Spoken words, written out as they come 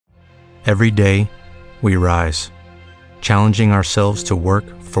Every day, we rise, challenging ourselves to work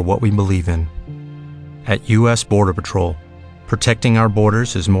for what we believe in. At U.S. Border Patrol, protecting our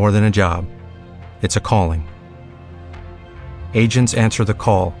borders is more than a job. It's a calling. Agents answer the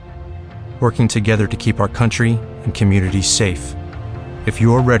call, working together to keep our country and communities safe. If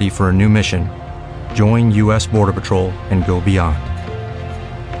you're ready for a new mission, join U.S. Border Patrol and go beyond.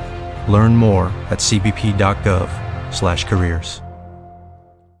 Learn more at cbp.gov/careers.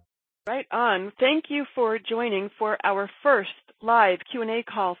 Right on. Thank you for joining for our first live Q&A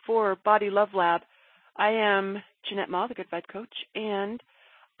call for Body Love Lab. I am Jeanette Mah, the Good Vibe Coach, and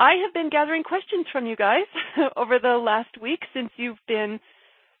I have been gathering questions from you guys over the last week since you've been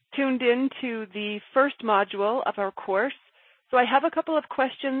tuned in to the first module of our course. So I have a couple of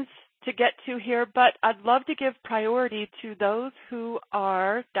questions to get to here, but I'd love to give priority to those who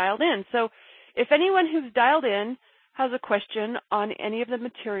are dialed in. So if anyone who's dialed in has a question on any of the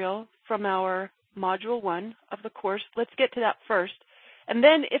material from our Module 1 of the course, let's get to that first. And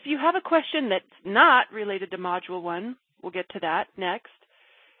then if you have a question that's not related to Module 1, we'll get to that next.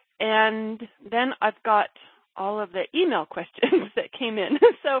 And then I've got all of the email questions that came in.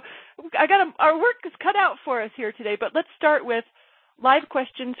 So our work is cut out for us here today, but let's start with live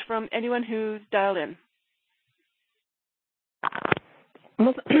questions from anyone who's dialed in.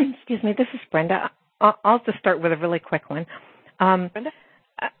 Well, excuse me, this is Brenda. I'll just start with a really quick one. Brenda?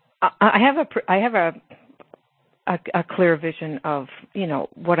 I have a clear vision of,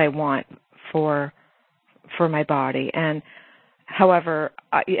 what I want for my body. And however,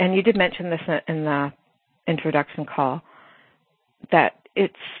 and you did mention this in the introduction call, that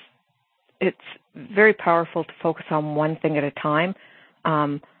it's very powerful to focus on one thing at a time.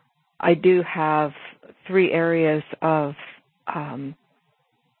 I do have 3 areas of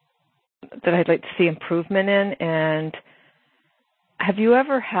that I'd like to see improvement in. And have you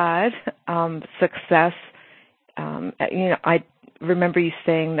ever had success? I remember you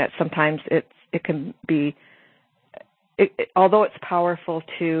saying that sometimes it can be, although it's powerful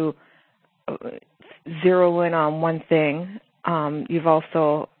to zero in on one thing, you've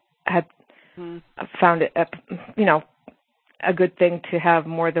also had found it, a good thing to have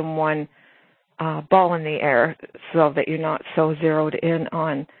more than one ball in the air, so that you're not so zeroed in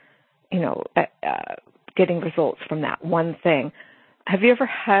on, getting results from that one thing. Have you ever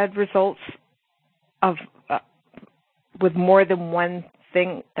had results of with more than one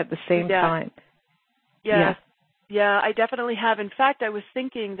thing at the same time? Yeah, I definitely have. In fact, I was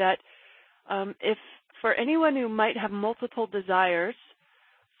thinking that if for anyone who might have multiple desires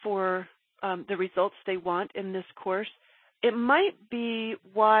for the results they want in this course, it might be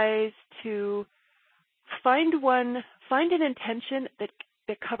wise to find an intention that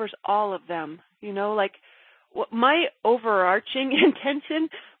covers all of them. Like my overarching intention,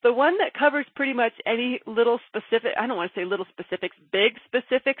 the one that covers pretty much any little specific, I don't want to say little specifics, big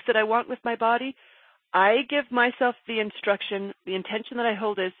specifics that I want with my body, I give myself the intention that I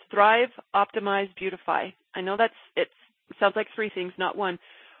hold is thrive, optimize, beautify. I know it sounds like 3 things, not one,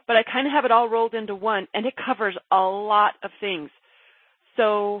 but I kind of have it all rolled into one, and it covers a lot of things.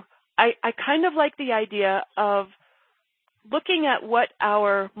 So I kind of like the idea of looking at what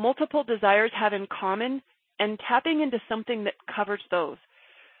our multiple desires have in common and tapping into something that covers those,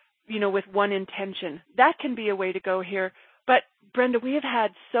 with one intention. That can be a way to go here. But, Brenda, we have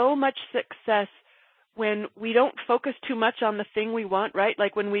had so much success when we don't focus too much on the thing we want, right?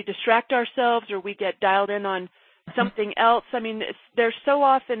 Like when we distract ourselves or we get dialed in on something else. I mean, there's so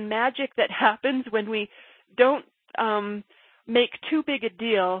often magic that happens when we don't make too big a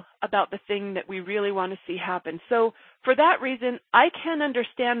deal about the thing that we really want to see happen. So for that reason, I can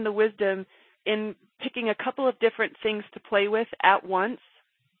understand the wisdom in picking a couple of different things to play with at once.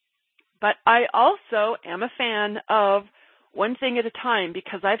 But I also am a fan of one thing at a time,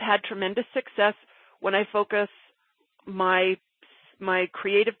 because I've had tremendous success when I focus my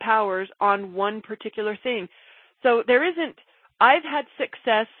creative powers on one particular thing. So I've had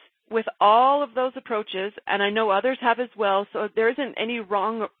success with all of those approaches, and I know others have as well, so there isn't any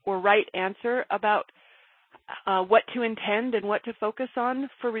wrong or right answer about what to intend and what to focus on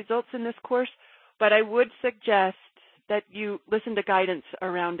for results in this course, but I would suggest that you listen to guidance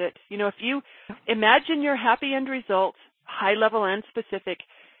around it. If you imagine your happy end result, high level and specific,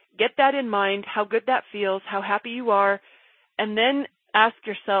 get that in mind, how good that feels, how happy you are, and then ask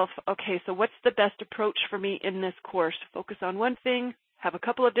yourself, okay, so what's the best approach for me in this course? Focus on one thing, have a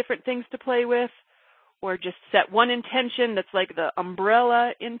couple of different things to play with, or just set one intention that's like the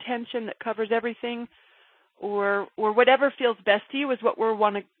umbrella intention that covers everything, or whatever feels best to you is what we're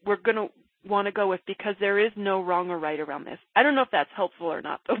going to want to go with, because there is no wrong or right around this. I don't know if that's helpful or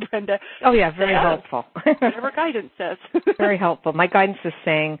not, though, Brenda. Oh, yeah, very helpful. Whatever guidance says. Very helpful. My guidance is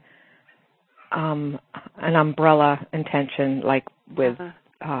saying an umbrella intention, like with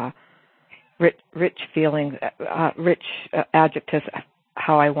rich feelings, rich adjectives,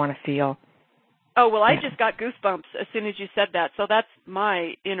 how I want to feel. Oh, well, I just got goosebumps as soon as you said that. So that's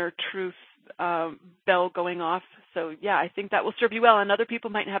my inner truth bell going off. So, yeah, I think that will serve you well. And other people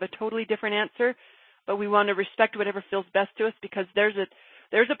might have a totally different answer, but we want to respect whatever feels best to us, because there's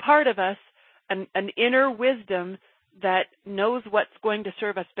a part of us, an inner wisdom that knows what's going to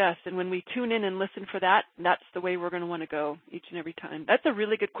serve us best. And when we tune in and listen for that, that's the way we're going to want to go each and every time. That's a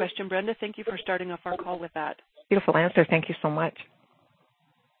really good question, Brenda. Thank you for starting off our call with that. Beautiful answer. Thank you so much.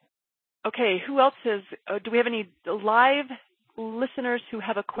 Okay, who else do we have any live listeners who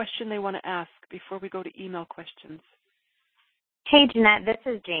have a question they want to ask before we go to email questions? Hey, Jeanette, this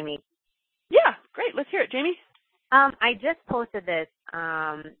is Jamie. Yeah, great. Let's hear it, Jamie. I just posted this,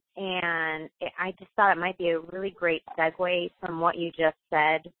 and I just thought it might be a really great segue from what you just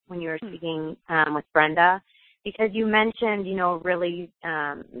said when you were speaking with Brenda, because you mentioned, really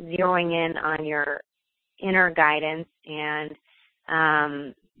zeroing in on your inner guidance and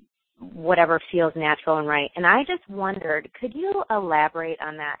whatever feels natural and right. And I just wondered, could you elaborate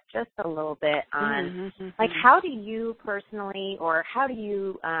on that just a little bit on, like, how do you personally, or how do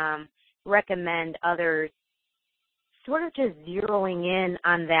you recommend others sort of just zeroing in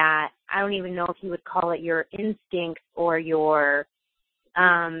on that? I don't even know if you would call it your instincts or your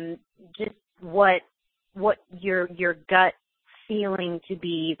just what your gut feeling to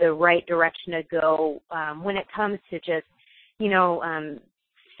be the right direction to go when it comes to just,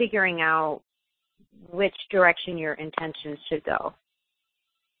 figuring out which direction your intentions should go?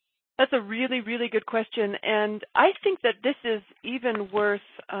 That's a really, really good question. And I think that this is even worth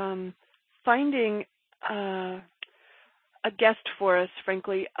finding a guest for us,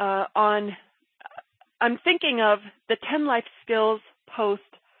 frankly. I'm thinking of the 10 Life Skills post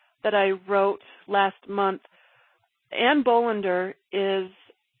that I wrote last month. Anne Bolander is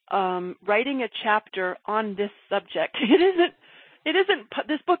writing a chapter on this subject.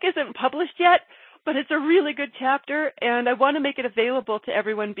 This book isn't published yet, but it's a really good chapter, and I want to make it available to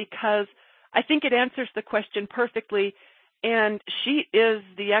everyone because I think it answers the question perfectly, and she is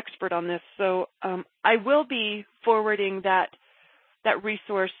the expert on this. So I will be forwarding that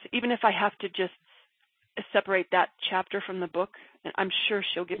resource, even if I have to just separate that chapter from the book. And I'm sure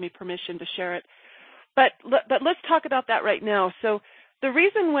she'll give me permission to share it. But let's talk about that right now. So the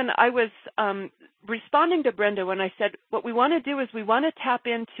reason when I was responding to Brenda when I said what we want to do is we want to tap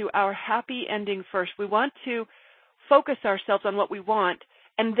into our happy ending first. We want to focus ourselves on what we want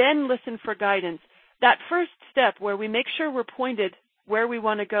and then listen for guidance. That first step where we make sure we're pointed where we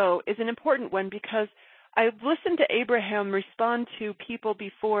want to go is an important one, because I've listened to Abraham respond to people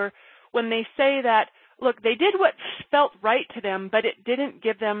before when they say that, look, they did what felt right to them, but it didn't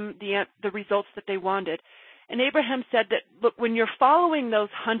give them the results that they wanted. And Abraham said that, look, when you're following those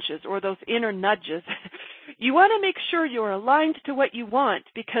hunches or those inner nudges, you want to make sure you're aligned to what you want,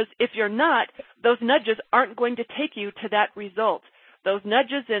 because if you're not, those nudges aren't going to take you to that result. Those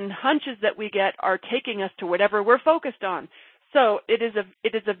nudges and hunches that we get are taking us to whatever we're focused on. So it is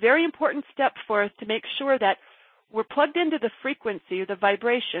a very important step for us to make sure that we're plugged into the frequency, the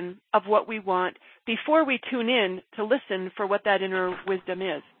vibration of what we want before we tune in to listen for what that inner wisdom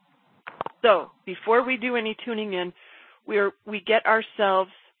is. So before we do any tuning in, we get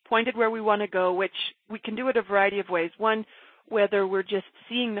ourselves pointed where we want to go, which we can do it a variety of ways. One, whether we're just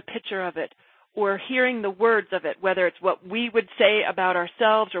seeing the picture of it or hearing the words of it, whether it's what we would say about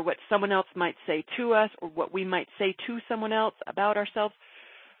ourselves or what someone else might say to us or what we might say to someone else about ourselves.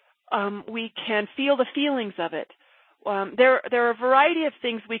 We can feel the feelings of it. There are a variety of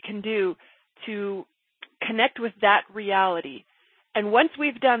things we can do to connect with that reality. And once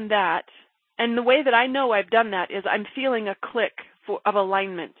we've done that, and the way that I know I've done that is I'm feeling a click of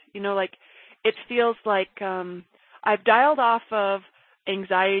alignment. Like it feels like I've dialed off of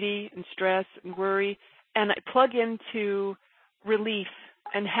anxiety and stress and worry, and I plug into relief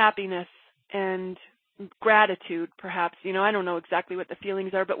and happiness and gratitude, perhaps. I don't know exactly what the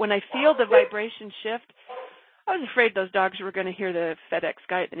feelings are, but when I feel the vibration shift, I was afraid those dogs were going to hear the FedEx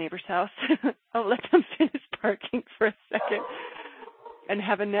guy at the neighbor's house. I'll let them finish barking for a second and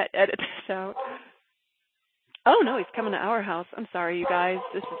have Annette edit this out. Oh, no, he's coming to our house. I'm sorry, you guys.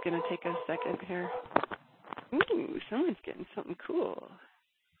 This is going to take a second here. Ooh, someone's getting something cool.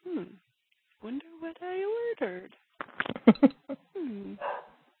 Wonder what I ordered.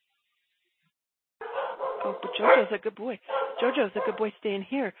 Oh, but Jojo's a good boy. Jojo's a good boy staying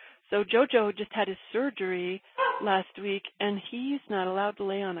here. So Jojo just had his surgery last week, and he's not allowed to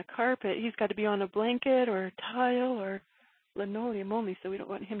lay on a carpet. He's got to be on a blanket or a tile or linoleum only, so we don't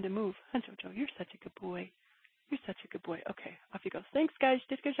want him to move. Huh, Jojo, you're such a good boy. You're such a good boy. Okay, off he goes. Thanks, guys.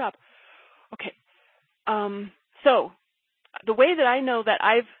 You did a good job. Okay. So the way that I know that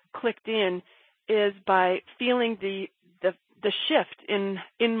I've clicked in is by feeling the shift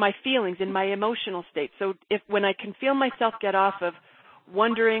in my feelings, in my emotional state. So when I can feel myself get off of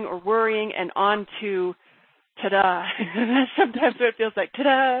wondering or worrying and on to ta-da, sometimes what it feels like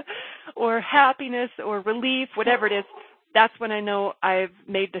ta-da, or happiness or relief, whatever it is, that's when I know I've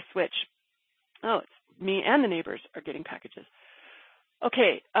made the switch. Oh, it's me and the neighbors are getting packages.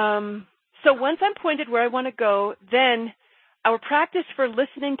 Okay, so once I'm pointed where I want to go, then our practice for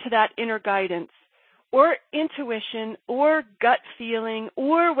listening to that inner guidance or intuition or gut feeling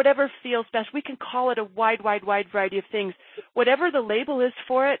or whatever feels best, we can call it a wide variety of things. Whatever the label is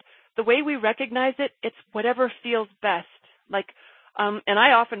for it, the way we recognize it, it's whatever feels best. Like, and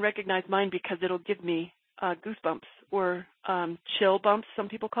I often recognize mine because it'll give me goosebumps or chill bumps, some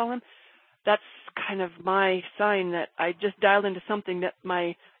people call them. That's kind of my sign that I just dialed into something that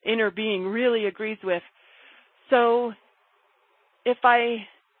my inner being really agrees with. So if I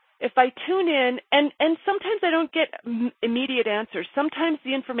tune in, and sometimes I don't get immediate answers. Sometimes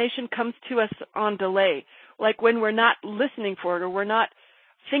the information comes to us on delay, like when we're not listening for it or we're not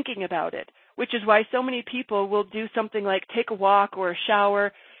thinking about it, which is why so many people will do something like take a walk or a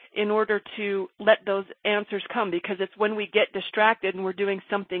shower in order to let those answers come, because it's when we get distracted and we're doing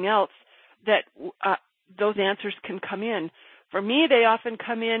something else that those answers can come in. For me, they often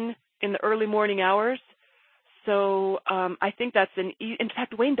come in the early morning hours. So I think that's in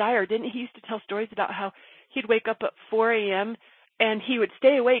fact, Wayne Dyer, he used to tell stories about how he'd wake up at 4 a.m. and he would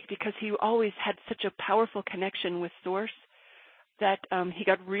stay awake because he always had such a powerful connection with Source that he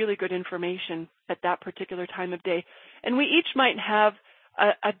got really good information at that particular time of day. And we each might have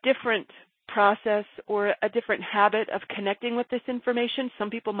a different process or a different habit of connecting with this information. Some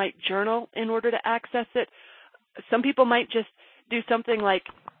people might journal in order to access it. Some people might just do something like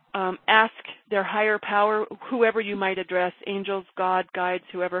ask their higher power, whoever you might address, angels, God, guides,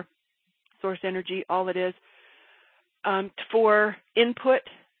 whoever, source energy, all it is, for input.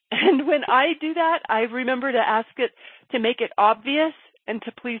 And when I do that, I remember to ask it to make it obvious and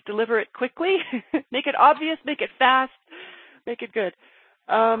to please deliver it quickly. Make it obvious, make it fast, make it good.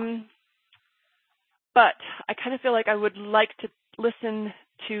 But I kind of feel like I would like to listen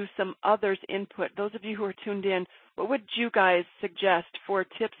to some others' input. Those of you who are tuned in, what would you guys suggest for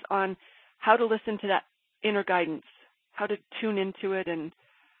tips on how to listen to that inner guidance, how to tune into it and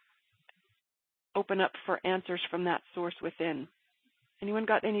open up for answers from that source within? Anyone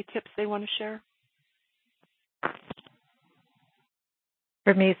got any tips they want to share?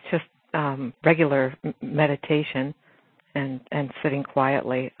 For me, it's just regular meditation and sitting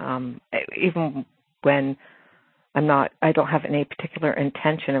quietly, even when I don't have any particular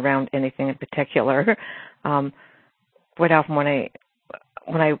intention around anything in particular. Quite often when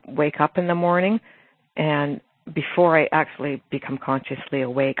I wake up in the morning, and before I actually become consciously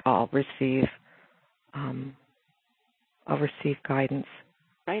awake, I'll receive guidance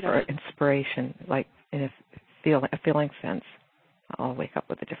or inspiration, like in a feeling sense. I'll wake up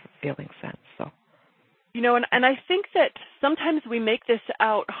with a different feeling sense. So. You know, and I think that sometimes we make this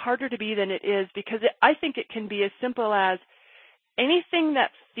out harder to be than it is, because I think it can be as simple as anything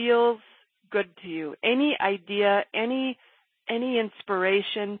that feels good to you, any idea, any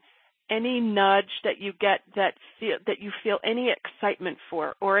inspiration, any nudge that you get that you feel any excitement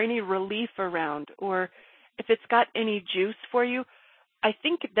for or any relief around, or if it's got any juice for you, I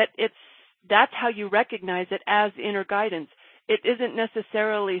think that that's how you recognize it as inner guidance. It isn't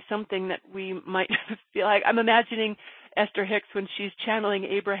necessarily something that we might feel like. I'm imagining Esther Hicks when she's channeling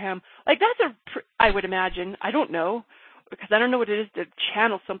Abraham. Like I would imagine, I don't know, because I don't know what it is to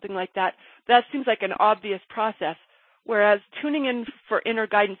channel something like that. That seems like an obvious process. Whereas tuning in for inner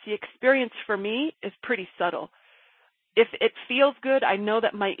guidance, the experience for me is pretty subtle. If it feels good, I know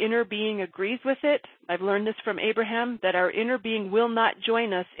that my inner being agrees with it. I've learned this from Abraham, that our inner being will not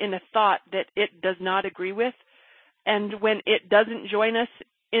join us in a thought that it does not agree with. And when it doesn't join us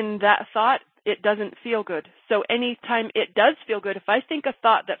in that thought, it doesn't feel good. So anytime it does feel good, if I think a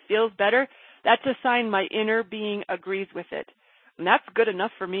thought that feels better, that's a sign my inner being agrees with it. And that's good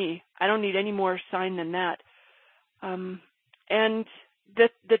enough for me. I don't need any more sign than that. And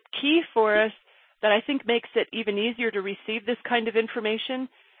the key for us that I think makes it even easier to receive this kind of information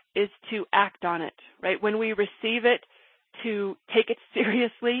is to act on it, right? When we receive it, to take it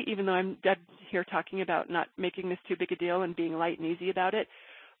seriously, even though I'm here talking about not making this too big a deal and being light and easy about it.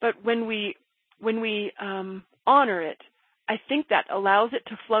 But when we honor it, I think that allows it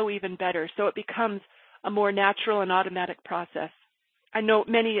to flow even better, so it becomes a more natural and automatic process. I know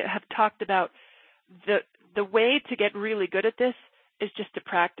many have talked about the way to get really good at this is just to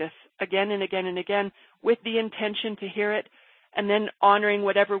practice again and again and again with the intention to hear it, and then honoring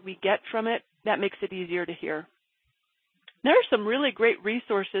whatever we get from it. That makes it easier to hear. There are some really great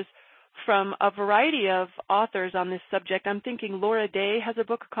resources from a variety of authors on this subject. I'm thinking Laura Day has a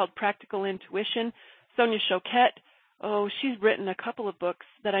book called Practical Intuition. Sonia Choquette, she's written a couple of books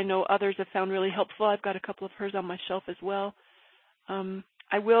that I know others have found really helpful. I've got a couple of hers on my shelf as well.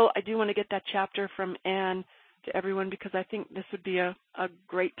 I do want to get that chapter from Anne to everyone because I think this would be a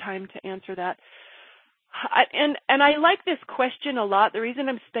great time to answer that. And I like this question a lot. The reason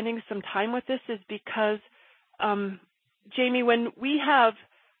I'm spending some time with this is because, Jamie, when we have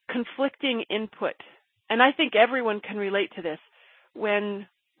conflicting input, and I think everyone can relate to this, when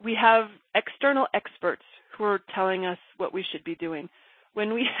we have external experts who are telling us what we should be doing,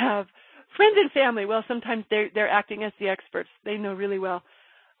 when we have friends and family, well, sometimes they're acting as the experts. They know really well.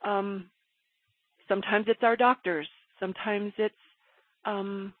 Sometimes it's our doctors. Sometimes it's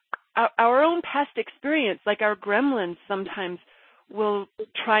our own past experience, like our gremlins sometimes will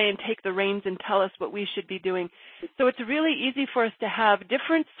try and take the reins and tell us what we should be doing. So it's really easy for us to have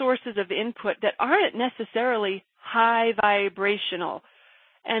different sources of input that aren't necessarily high vibrational.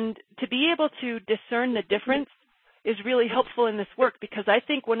 And to be able to discern the difference is really helpful in this work, because I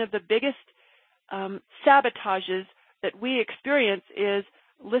think one of the biggest sabotages that we experience is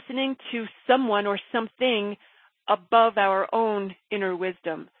listening to someone or something above our own inner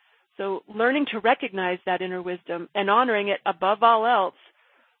wisdom. So learning to recognize that inner wisdom and honoring it above all else,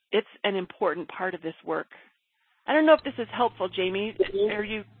 it's an important part of this work. I don't know if this is helpful, Jamie. Are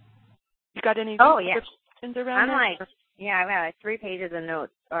you got any questions around that? I've got like 3 pages of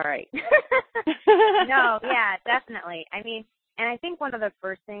notes. All right. No, yeah, definitely. I mean, and I think one of the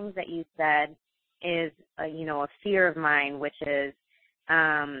first things that you said is, a fear of mine, which is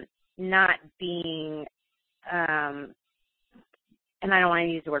not being, and I don't want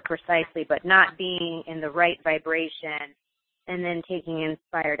to use the word precisely, but not being in the right vibration and then taking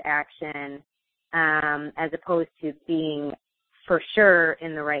inspired action, as opposed to being for sure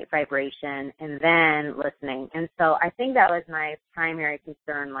in the right vibration and then listening. And so I think that was my primary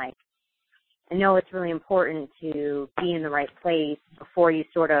concern. Like, I know it's really important to be in the right place before you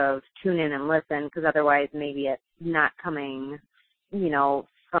sort of tune in and listen, because otherwise maybe it's not coming,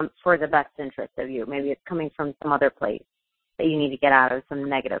 for the best interest of you. Maybe it's coming from some other place that you need to get out of, some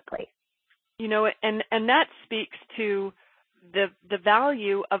negative place. And that speaks to the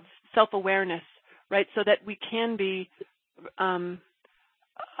value of self-awareness, right? So that we can be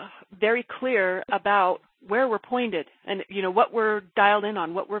very clear about where we're pointed and, what we're dialed in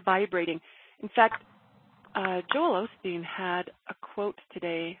on, what we're vibrating. In fact, Joel Osteen had a quote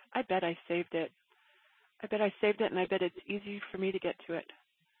today. I bet I saved it. And I bet it's easy for me to get to it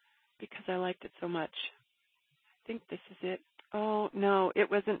because I liked it so much. I think this is it. Oh, no, it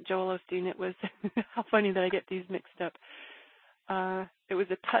wasn't Joel Osteen. It was, how funny that I get these mixed up. It was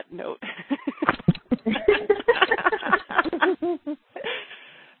a Tut note.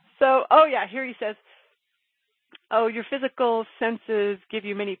 So, here he says, your physical senses give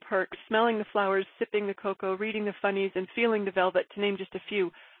you many perks, smelling the flowers, sipping the cocoa, reading the funnies, and feeling the velvet, to name just a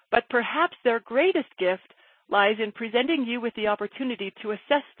few. But perhaps their greatest gift lies in presenting you with the opportunity to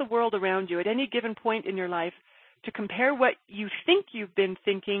assess the world around you at any given point in your life, to compare what you think you've been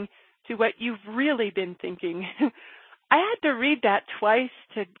thinking to what you've really been thinking. I had to read that twice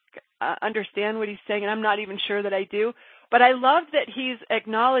to understand what he's saying, and I'm not even sure that I do. But I love that he's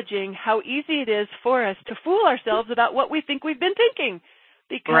acknowledging how easy it is for us to fool ourselves about what we think we've been thinking.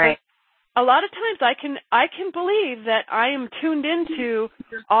 Because a lot of times I can believe that I am tuned into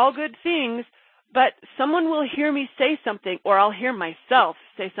all good things, but someone will hear me say something, or I'll hear myself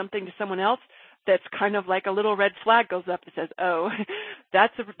say something to someone else that's kind of like a little red flag goes up that says, oh,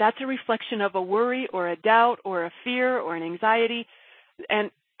 that's a reflection of a worry or a doubt or a fear or an anxiety.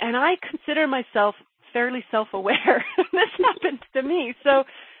 And I consider myself fairly self-aware. This happens to me. So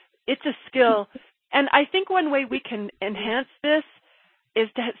it's a skill. And I think one way we can enhance this is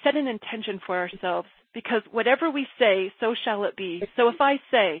to set an intention for ourselves, because whatever we say, so shall it be. So if I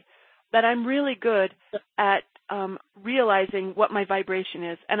say that I'm really good at realizing what my vibration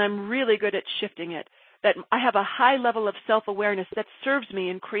is, and I'm really good at shifting it, that I have a high level of self-awareness that serves me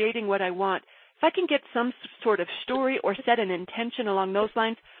in creating what I want, if I can get some sort of story or set an intention along those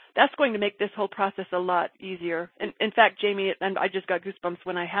lines, that's going to make this whole process a lot easier. And in fact, Jamie, and I just got goosebumps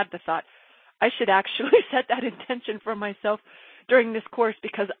when I had the thought, I should actually set that intention for myself during this course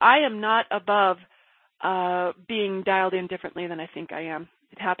because I am not above being dialed in differently than I think I am.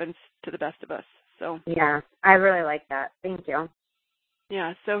 It happens to the best of us. So yeah, I really like that. Thank you.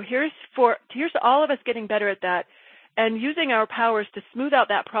 Yeah, so here's all of us getting better at that and using our powers to smooth out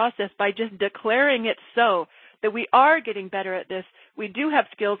that process by just declaring it so that we are getting better at this. We do have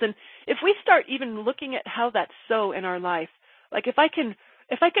skills, and if we start even looking at how that's so in our life, like if I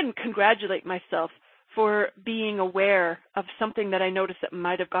can congratulate myself for being aware of something that I noticed that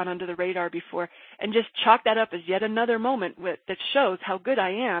might have gone under the radar before and just chalk that up as yet another moment that shows how good I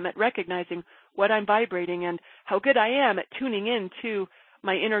am at recognizing what I'm vibrating and how good I am at tuning in to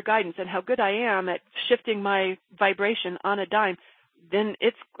my inner guidance and how good I am at shifting my vibration on a dime, then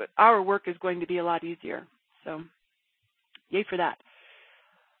our work is going to be a lot easier. So yay for that.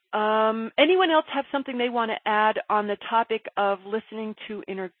 Anyone else have something they want to add on the topic of listening to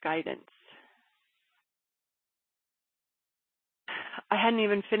inner guidance? I hadn't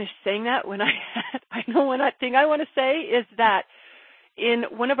even finished saying that when I know one thing I want to say is that in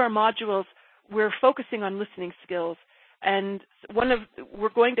one of our modules, we're focusing on listening skills. And we're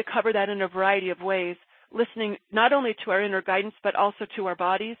going to cover that in a variety of ways, listening not only to our inner guidance, but also to our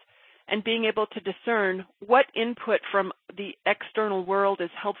bodies and being able to discern what input from the external world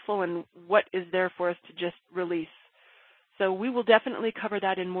is helpful and what is there for us to just release. So we will definitely cover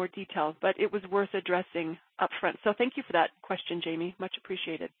that in more detail, but it was worth addressing up front. So thank you for that question, Jamie. Much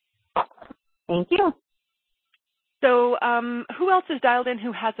appreciated. Thank you. So who else is dialed in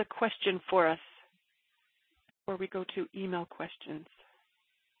who has a question for us before we go to email questions?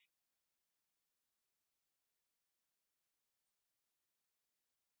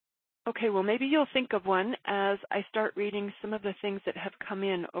 Okay, well, maybe you'll think of one as I start reading some of the things that have come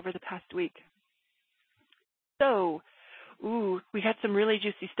in over the past week. So, we had some really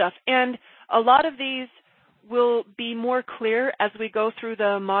juicy stuff. And a lot of these will be more clear as we go through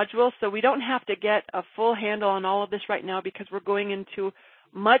the module, so we don't have to get a full handle on all of this right now because we're going into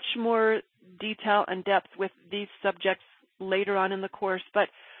much more detail and depth with these subjects later on in the course. But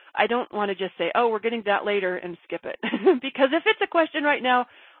I don't want to just say, we're getting that later and skip it. Because if it's a question right now,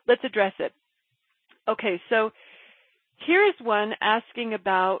 let's address it. Okay, so here's one asking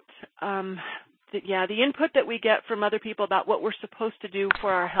about the input that we get from other people about what we're supposed to do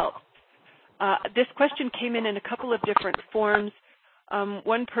for our health. This question came in a couple of different forms.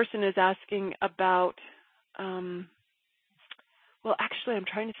 One person is asking about, actually, I'm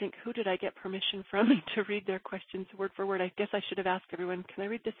trying to think, who did I get permission from to read their questions word for word? I guess I should have asked everyone, can I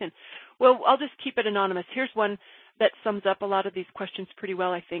read this in? Well, I'll just keep it anonymous. Here's one that sums up a lot of these questions pretty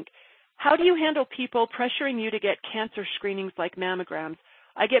well, I think. How do you handle people pressuring you to get cancer screenings like mammograms?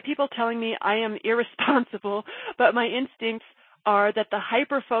 I get people telling me I am irresponsible, but my instincts are that the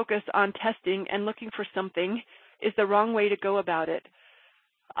hyper-focus on testing and looking for something is the wrong way to go about it.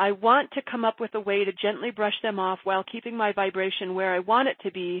 I want to come up with a way to gently brush them off while keeping my vibration where I want it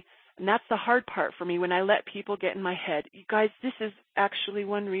to be, and that's the hard part for me when I let people get in my head. You guys, this is actually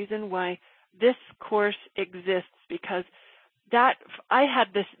one reason why this course exists, because I had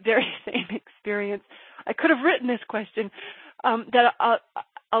this very same experience. I could have written this question, that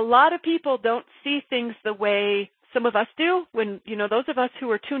a lot of people don't see things the way some of us do when, those of us who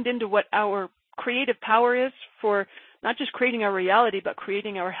are tuned into what our creative power is for not just creating our reality, but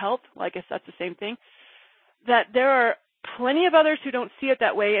creating our health. Well, I guess that's the same thing. That there are plenty of others who don't see it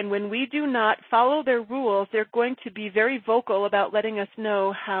that way, and when we do not follow their rules, they're going to be very vocal about letting us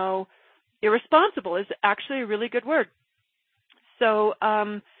know how irresponsible is actually a really good word. So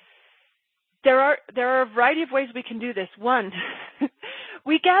there are a variety of ways we can do this. One,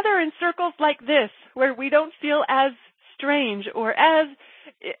 we gather in circles like this where we don't feel as strange or as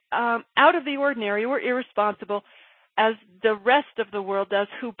out of the ordinary or irresponsible as the rest of the world does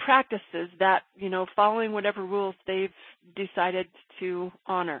who practices that, following whatever rules they've decided to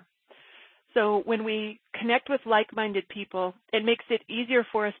honor. So when we connect with like-minded people, it makes it easier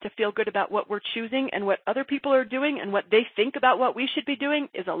for us to feel good about what we're choosing, and what other people are doing and what they think about what we should be doing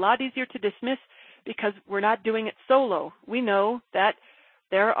is a lot easier to dismiss because we're not doing it solo. We know that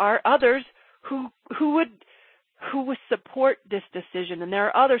there are others who would support this decision, and there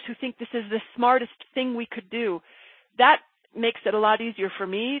are others who think this is the smartest thing we could do. That makes it a lot easier for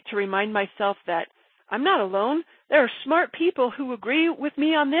me to remind myself that I'm not alone. There are smart people who agree with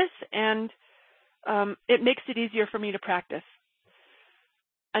me on this, and it makes it easier for me to practice.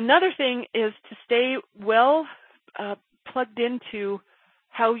 Another thing is to stay well plugged into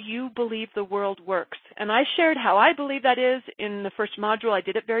how you believe the world works. And I shared how I believe that is in the first module. I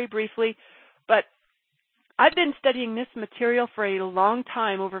did it very briefly, but I've been studying this material for a long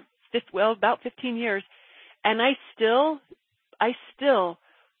time, about 15 years, and I still I still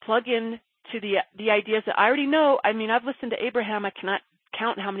plug in to the ideas that I already know. I mean, I've listened to Abraham. I cannot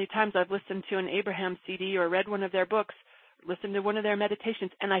count how many times I've listened to an Abraham CD or read one of their books, listened to one of their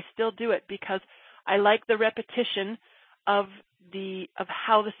meditations, and I still do it because I like the repetition of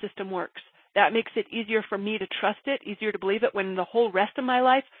how the system works. That makes it easier for me to trust it, easier to believe it, when the whole rest of my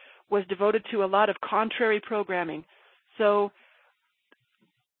life was devoted to a lot of contrary programming. So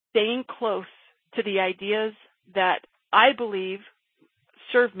staying close to the ideas that I believe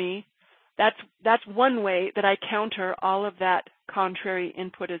serve me, that's one way that I counter all of that contrary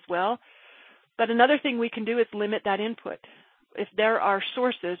input as well. But another thing we can do is limit that input. If there are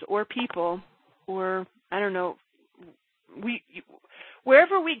sources or people or, I don't know,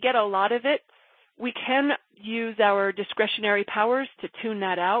 wherever we get a lot of it, we can use our discretionary powers to tune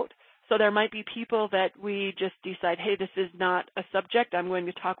that out. So there might be people that we just decide, hey, this is not a subject I'm going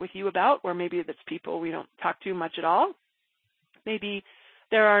to talk with you about, or maybe it's people we don't talk to much at all. Maybe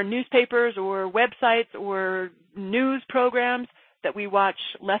there are newspapers or websites or news programs that we watch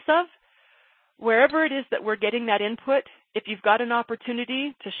less of. Wherever it is that we're getting that input, if you've got an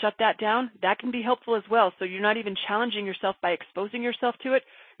opportunity to shut that down, that can be helpful as well. So you're not even challenging yourself by exposing yourself to it.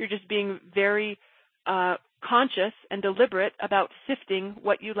 You're just being very conscious and deliberate about sifting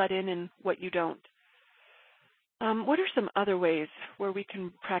what you let in and what you don't. What are some other ways where we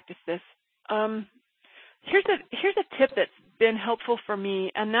can practice this? Here's a tip that's been helpful for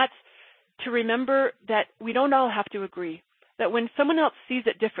me, and that's to remember that we don't all have to agree. That when someone else sees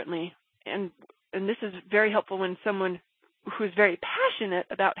it differently, and this is very helpful when someone who's very passionate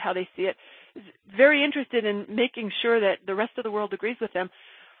about how they see it is very interested in making sure that the rest of the world agrees with them,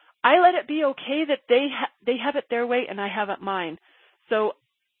 I let it be okay that they have it their way and I have it mine. So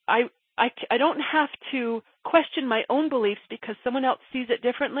I don't have to question my own beliefs because someone else sees it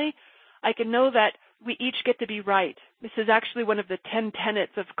differently. I can know that we each get to be right. This is actually one of the 10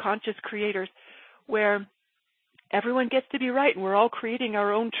 tenets of conscious creators, where everyone gets to be right and we're all creating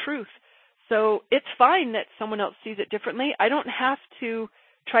our own truth. So it's fine that someone else sees it differently. I don't have to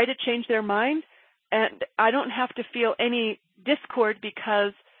try to change their mind, and I don't have to feel any discord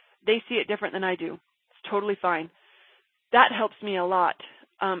because they see it different than I do. It's totally fine. That helps me a lot,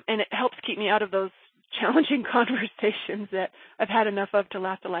 and it helps keep me out of those challenging conversations that I've had enough of to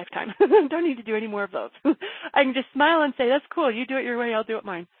last a lifetime. Don't need to do any more of those. I can just smile and say, that's cool. You do it your way, I'll do it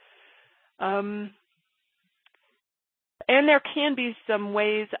mine. And there can be some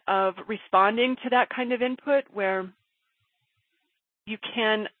ways of responding to that kind of input where you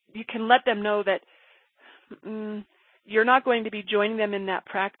can let them know that you're not going to be joining them in that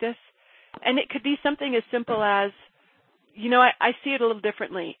practice. And it could be something as simple as, I see it a little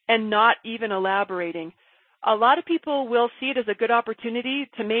differently, and not even elaborating. A lot of people will see it as a good opportunity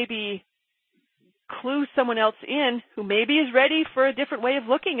to maybe clue someone else in who maybe is ready for a different way of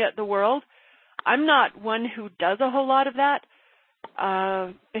looking at the world. I'm not one who does a whole lot of that.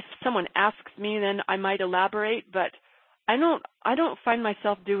 If someone asks me, then I might elaborate, but I don't find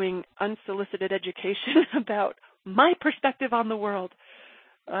myself doing unsolicited education about my perspective on the world.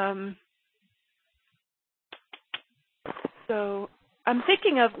 So I'm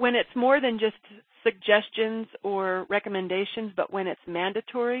thinking of when it's more than just suggestions or recommendations, but when it's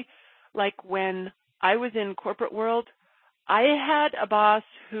mandatory, like when I was in corporate world, I had a boss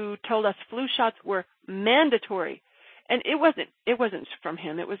who told us flu shots were mandatory. And it wasn't from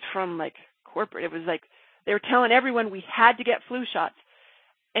him. It was from like corporate. It was like they were telling everyone we had to get flu shots.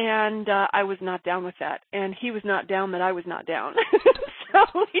 And I was not down with that. And he was not down that I was not down. So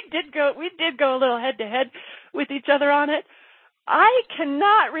we did go a little head to head with each other on it. I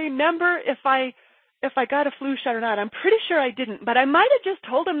cannot remember if I got a flu shot or not. I'm pretty sure I didn't, but I might have just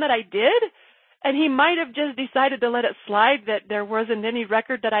told him that I did, and he might have just decided to let it slide that there wasn't any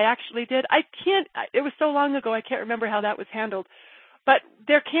record that I actually did. It was so long ago I can't remember how that was handled. But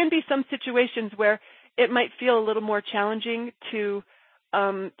there can be some situations where it might feel a little more challenging to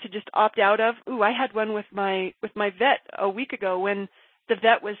just opt out of. I had one with my vet a week ago when the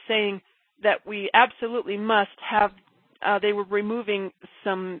vet was saying that we absolutely must have. They were removing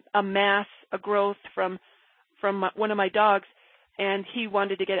a growth from one of my dogs, and he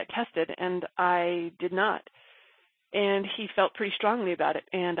wanted to get it tested, and I did not. And he felt pretty strongly about it,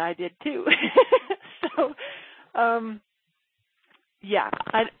 and I did too. So, I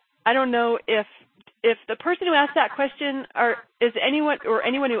don't know if the person who asked that question is anyone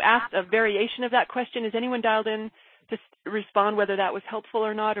who asked a variation of that question, is anyone dialed in to respond whether that was helpful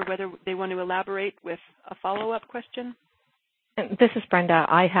or not, or whether they want to elaborate with a follow-up question? This is Brenda.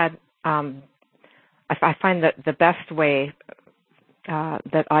 I find that the best way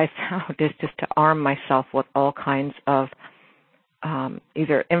that I found is just to arm myself with all kinds of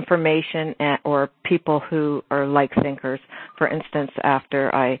either information or people who are like thinkers. For instance,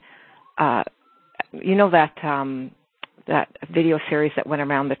 after I, that video series that went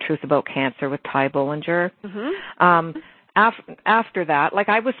around, The Truth About Cancer with Ty Bollinger. Mm-hmm. After that, like,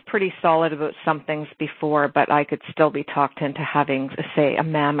 I was pretty solid about some things before, but I could still be talked into having, say, a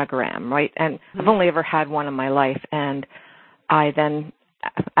mammogram, right? And I've only ever had one in my life, and I then,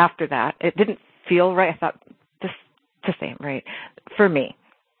 after that, it didn't feel right. I thought, this ain't right for me,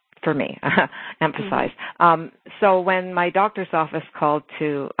 emphasize. So when my doctor's office called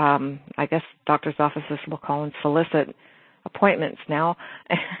to, I guess doctor's offices will call and solicit appointments now,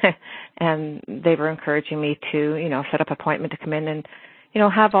 and they were encouraging me to, set up an appointment to come in and,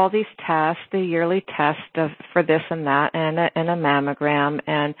 have all these tests, the yearly test for this and that, and a mammogram.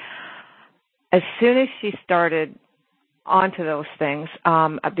 And as soon as she started onto those things,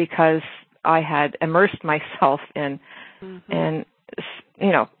 because I had immersed myself in,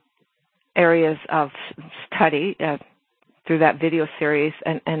 areas of study through that video series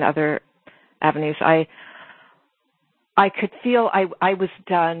and other avenues, I could feel I was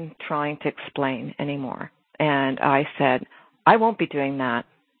done trying to explain anymore. And I said, I won't be doing that.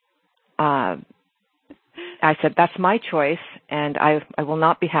 I said, that's my choice, and I will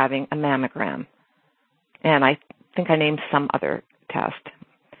not be having a mammogram. And I think I named some other test.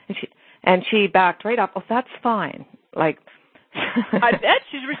 And she backed right up. Oh, that's fine. Like, I bet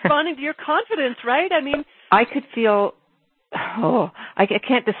she's responding to your confidence, right? I mean, I could feel, I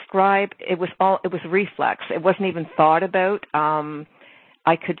can't describe. It was reflex. It wasn't even thought about.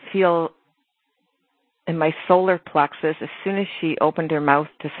 I could feel in my solar plexus, as soon as she opened her mouth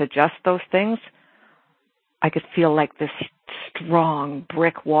to suggest those things, I could feel like this strong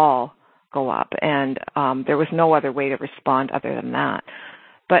brick wall go up, and there was no other way to respond other than that.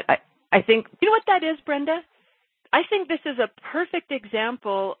 But I think... You know what that is, Brenda? I think this is a perfect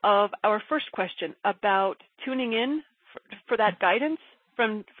example of our first question about tuning in for that guidance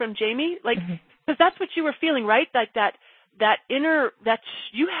from Jamie. Like, because that's what you were feeling, right? Like that inner,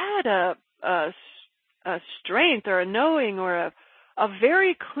 you had a strength or a knowing or a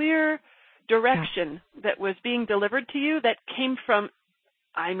very clear direction that was being delivered to you that came from,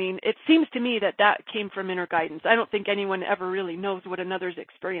 I mean, it seems to me that came from inner guidance. I don't think anyone ever really knows what another's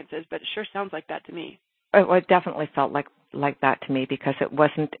experience is, but it sure sounds like that to me. It definitely felt like that to me, because it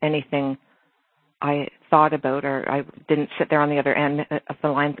wasn't anything I thought about, or I didn't sit there on the other end of the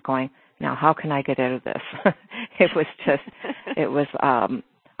line going, now how can I get out of this? It was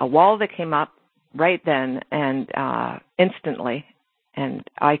a wall that came up right then and instantly, and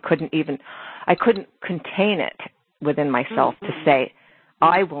I couldn't contain it within myself to say,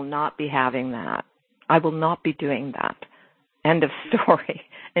 I will not be having that. I will not be doing that. End of story.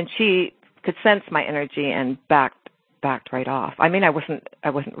 And she could sense my energy and backed right off. I mean, I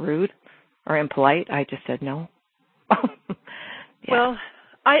wasn't rude or impolite. I just said no. Well,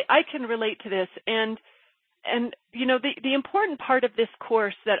 I can relate to this, and the important part of this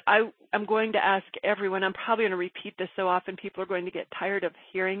course that I'm going to ask everyone, I'm probably going to repeat this so often people are going to get tired of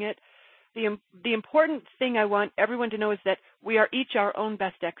hearing it. The important thing I want everyone to know is that we are each our own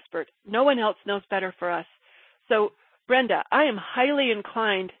best expert. No one else knows better for us. So, Brenda, I am highly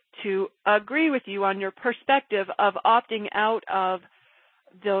inclined to agree with you on your perspective of opting out of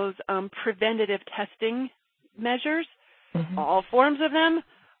those preventative testing measures, all forms of them.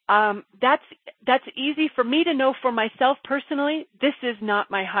 That's easy for me to know for myself personally. This is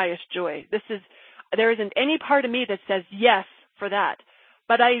not my highest joy. There isn't any part of me that says yes for that.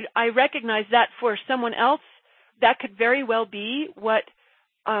 But I recognize that for someone else, that could very well be what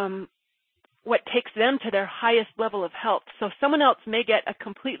takes them to their highest level of health. So someone else may get a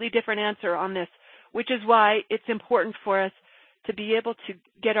completely different answer on this, which is why it's important for us to be able to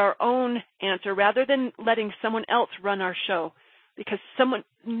get our own answer rather than letting someone else run our show, because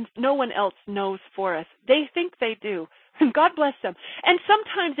no one else knows for us. They think they do. God bless them. And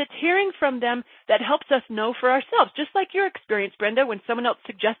sometimes it's hearing from them that helps us know for ourselves, just like your experience, Brenda, when someone else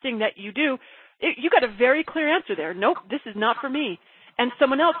suggesting that you do, you got a very clear answer there. Nope, this is not for me. And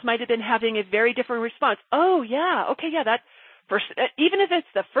someone else might have been having a very different response. Oh, yeah, okay, yeah, that first, even if it's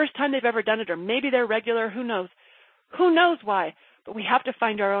the first time they've ever done it, or maybe they're regular, who knows? Who knows why? But we have to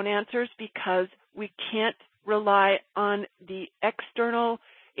find our own answers, because we can't rely on the external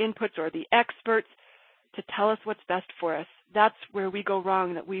inputs or the experts to tell us what's best for us. That's where we go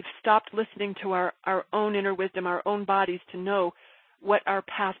wrong, that we've stopped listening to our own inner wisdom, our own bodies, to know what our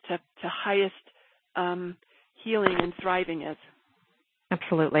path to highest healing and thriving is.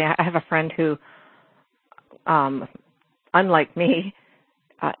 Absolutely. I have a friend who, unlike me,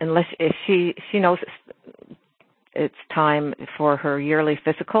 if she knows it's time for her yearly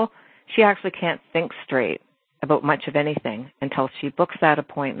physical, she actually can't think straight about much of anything until she books that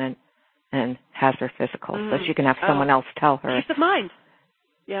appointment and has her physical, so she can have someone else tell her. Peace of mind.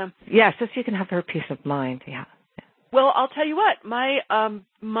 Yeah. Yeah, so she can have her peace of mind. Yeah. Well, I'll tell you what.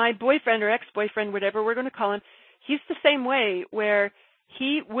 My boyfriend or ex-boyfriend, whatever we're going to call him, he's the same way, where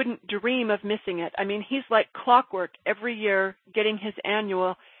he wouldn't dream of missing it. I mean, he's like clockwork every year getting his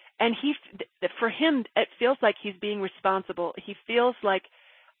annual, and for him, it feels like he's being responsible. He feels like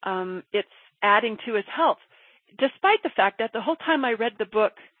it's adding to his health, despite the fact that the whole time I read the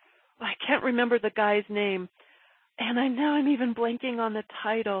book, I can't remember the guy's name, and I'm even blanking on the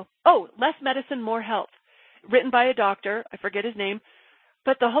title. Oh, Less Medicine, More Health, written by a doctor. I forget his name.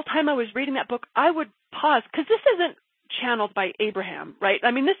 But the whole time I was reading that book, I would pause, because this isn't channeled by Abraham, right?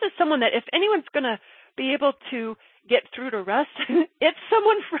 I mean, this is someone that if anyone's going to be able to get through to Russ, it's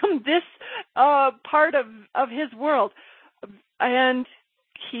someone from this part of his world. And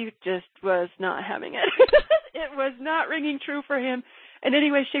he just was not having it. It was not ringing true for him in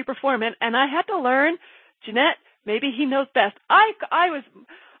any way, shape, or form. And I had to learn, Jeanette, maybe he knows best. I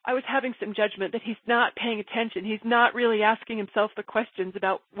was having some judgment that he's not paying attention. He's not really asking himself the questions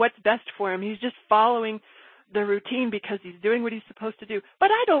about what's best for him. He's just following the routine because he's doing what he's supposed to do.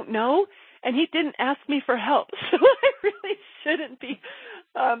 But I don't know, and he didn't ask me for help, so I really shouldn't be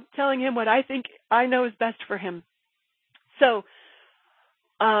telling him what I think I know is best for him. So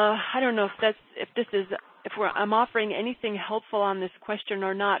I don't know if I'm offering anything helpful on this question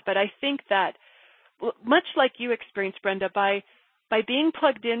or not, but I think that much like you experienced, Brenda, by being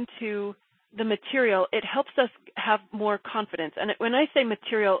plugged into the material, it helps us have more confidence. And when I say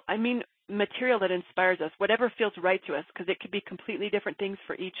material, I mean material that inspires us, whatever feels right to us, because it could be completely different things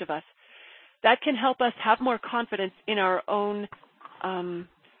for each of us. That can help us have more confidence in our own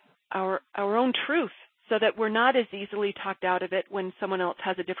truth, so that we're not as easily talked out of it when someone else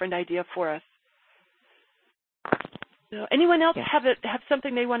has a different idea for us. So anyone else have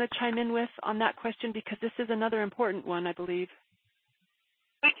something they want to chime in with on that question? Because this is another important one, I believe.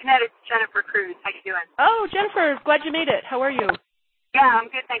 Hey, Jeanette, it's Jennifer Cruz. How you doing? Oh, Jennifer, glad you made it. How are you? Yeah,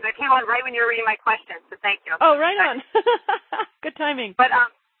 I'm good, thanks. I came on right when you were reading my question, so thank you. Oh, right on. Good timing. But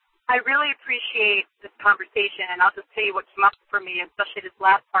I really appreciate this conversation, and I'll just tell you what came up for me, especially this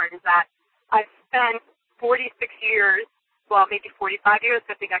last part, is that I've spent 46 years, well, maybe 45 years,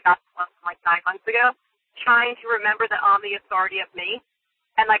 I think I got close like 9 months ago, trying to remember that I'm the authority of me.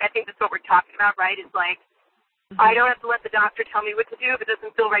 And, I think that's what we're talking about, right, is I don't have to let the doctor tell me what to do if it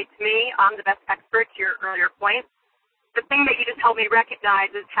doesn't feel right to me. I'm the best expert, to your earlier point. The thing that you just helped me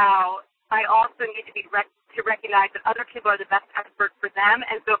recognize is how I also need to recognize that other people are the best expert for them.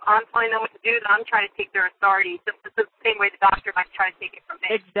 And so if I'm telling them what to do, then I'm trying to take their authority just the same way the doctor might try to take it from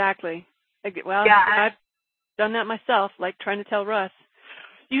me. Exactly. Well, yeah, I've done that myself, like trying to tell Russ,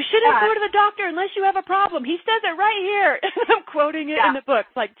 you shouldn't go to the doctor unless you have a problem. He says it right here. I'm quoting it in the book.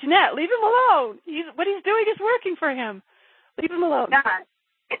 It's like, Jeanette, leave him alone. What he's doing is working for him. Leave him alone. Yeah.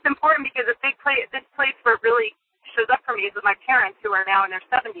 It's important because this place where it really shows up for me is with my parents, who are now in their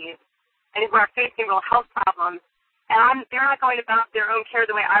 70s and who are facing real health problems. And they're not going about their own care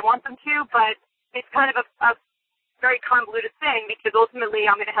the way I want them to, but it's kind of a very convoluted thing, because ultimately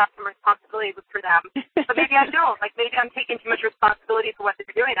I'm going to have some responsibility for them. But maybe I don't. Maybe I'm taking too much responsibility for what they're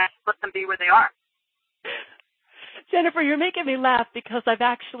doing. I should let them be where they are. Jennifer, you're making me laugh because I've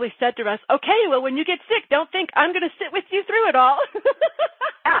actually said to Russ, okay, well, when you get sick, don't think I'm going to sit with you through it all.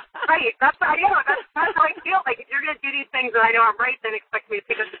 Yeah, right. That's how I feel. If you're going to do these things and I know I'm right, then expect me to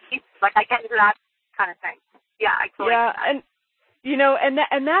pick up the pieces. I get into that kind of thing. Yeah, I totally get that.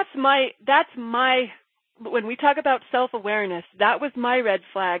 And that's my when we talk about self-awareness, that was my red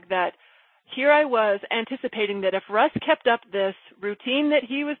flag, that here I was anticipating that if Russ kept up this routine that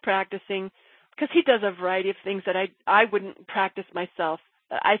he was practicing, because he does a variety of things that I wouldn't practice myself,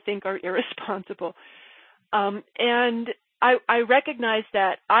 I think are irresponsible. And I recognized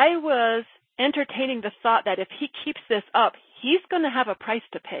that I was entertaining the thought that if he keeps this up, he's going to have a price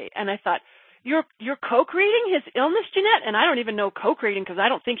to pay. And I thought, you're co-creating his illness, Jeanette? And I don't even know co-creating because I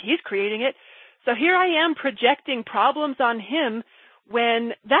don't think he's creating it. So here I am projecting problems on him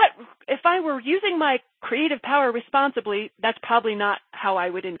when if I were using my creative power responsibly, that's probably not how I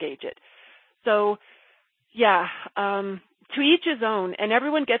would engage it. So, yeah, to each his own, and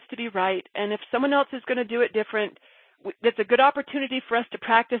everyone gets to be right. And if someone else is going to do it different, it's a good opportunity for us to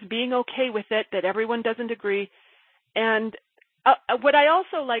practice being okay with it, that everyone doesn't agree. And what I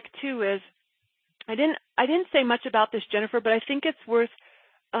also like, too, is I didn't say much about this, Jennifer, but I think it's worth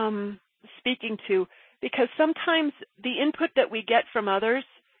speaking to, because sometimes the input that we get from others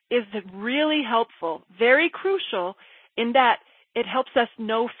is really helpful, very crucial in that it helps us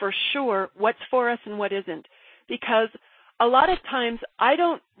know for sure what's for us and what isn't. Because a lot of times I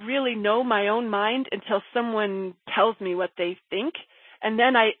don't really know my own mind until someone tells me what they think, and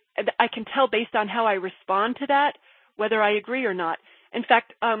then I can tell based on how I respond to that whether I agree or not. In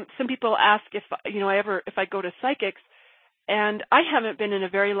fact, some people ask if I go to psychics, and I haven't been in a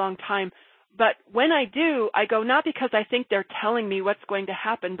very long time. But when I do, I go not because I think they're telling me what's going to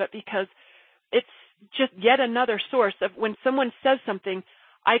happen, but because it's just yet another source of when someone says something,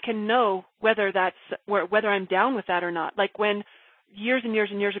 I can know whether I'm down with that or not. Like when years and years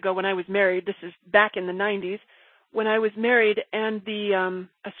and years ago when I was married, this is back in the 90s, when I was married and the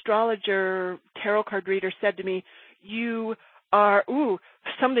astrologer tarot card reader said to me,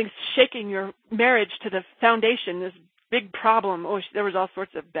 something's shaking your marriage to the foundation, this big problem. There was all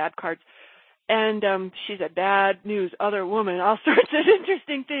sorts of bad cards. And she said, bad news, other woman, all sorts of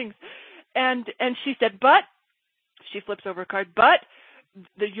interesting things. And she said, but, she flips over a card, but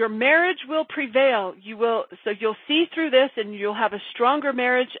your marriage will prevail. So you'll see through this and you'll have a stronger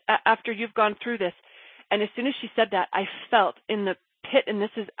marriage after you've gone through this. And as soon as she said that, I felt in the pit, and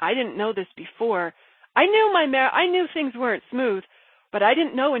I didn't know this before. I knew things weren't smooth, but I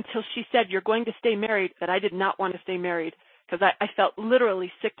didn't know until she said, you're going to stay married, that I did not want to stay married because I felt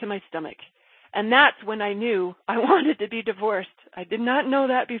literally sick to my stomach. And that's when I knew I wanted to be divorced. I did not know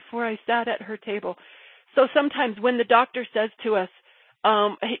that before I sat at her table. So sometimes when the doctor says to us,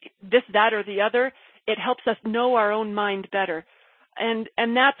 this, that, or the other, it helps us know our own mind better. And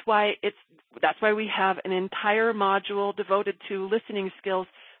that's why we have an entire module devoted to listening skills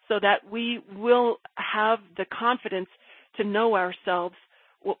so that we will have the confidence to know ourselves,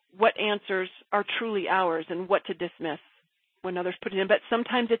 what answers are truly ours and what to dismiss when others put it in. But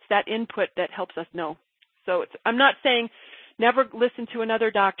sometimes it's that input that helps us know. So I'm not saying never listen to another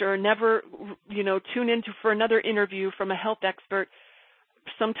doctor or never, tune in for another interview from a health expert.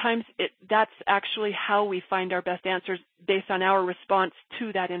 Sometimes that's actually how we find our best answers based on our response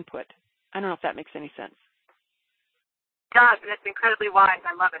to that input. I don't know if that makes any sense. It does, and it's incredibly wise.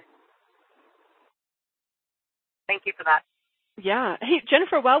 I love it. Thank you for that. Yeah. Hey,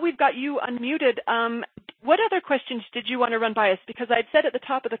 Jennifer, while we've got you unmuted, what other questions did you want to run by us? Because I'd said at the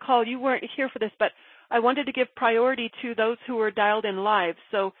top of the call you weren't here for this, but I wanted to give priority to those who were dialed in live.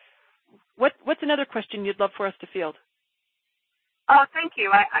 So what's another question you'd love for us to field? Oh, thank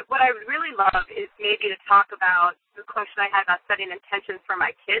you. What I would really love is maybe to talk about the question I had about setting intentions for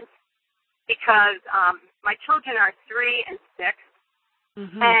my kids, because my children are 3 and 6,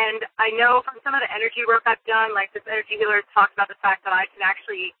 and I know from some of the energy work I've done, like this energy healer talks about the fact that I can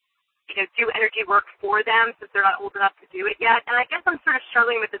actually, do energy work for them since they're not old enough to do it yet. And I guess I'm sort of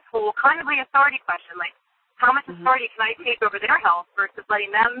struggling with this whole kind of like authority question, like how much authority can I take over their health versus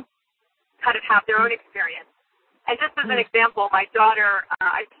letting them kind of have their own experience. And just as an example, my daughter,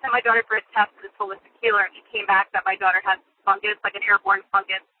 I sent my daughter for a test for this holistic healer, and she came back that my daughter has fungus, like an airborne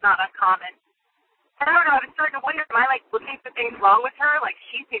fungus, not uncommon. And I don't know, I was starting to wonder, am I like looking for things wrong with her? Like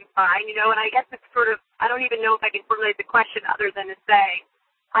she seems fine, and I guess it's sort of, I don't even know if I can formulate the question other than to say,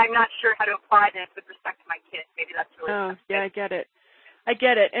 I'm not sure how to apply this with respect to my kids. Maybe that's really yeah, I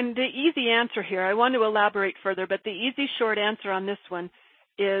get it. And the easy answer here, I want to elaborate further, but the easy short answer on this one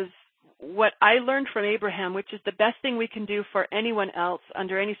is what I learned from Abraham, which is the best thing we can do for anyone else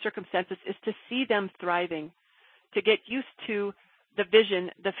under any circumstances, is to see them thriving, to get used to the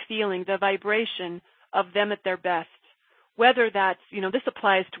vision, the feeling, the vibration of them at their best. Whether that's, this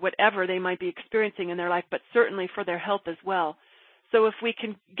applies to whatever they might be experiencing in their life, but certainly for their health as well. So if we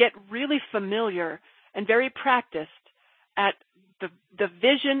can get really familiar and very practiced at the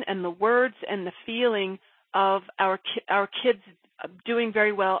vision and the words and the feeling of our kids doing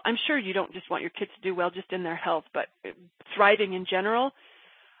very well. I'm sure you don't just want your kids to do well just in their health, but thriving in general.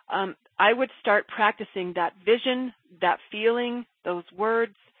 I would start practicing that vision, that feeling, those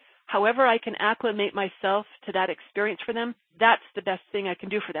words. However I can acclimate myself to that experience for them, that's the best thing I can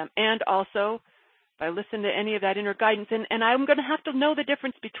do for them. And also, if I listen to any of that inner guidance, and I'm going to have to know the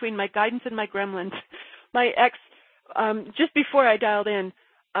difference between my guidance and my gremlins. My ex, just before I dialed in,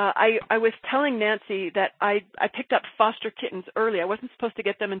 I was telling Nancy that I picked up foster kittens early. I wasn't supposed to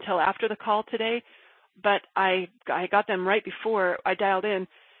get them until after the call today, but I got them right before I dialed in.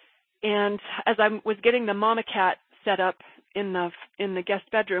 And as I was getting the mama cat set up in the guest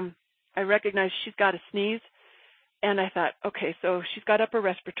bedroom, I recognized she's got a sneeze, and I thought, okay, so she's got upper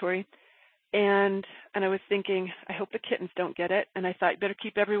respiratory, and I was thinking, I hope the kittens don't get it, and I thought, you better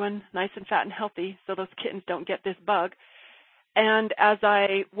keep everyone nice and fat and healthy so those kittens don't get this bug. And as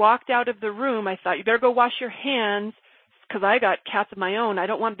I walked out of the room, I thought, you better go wash your hands, because I got cats of my own. I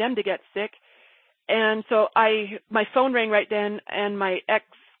don't want them to get sick. And so my phone rang right then, and my ex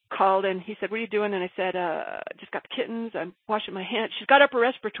called, and he said, "What are you doing?" And I said, "Just got the kittens. I'm washing my hands." She's got upper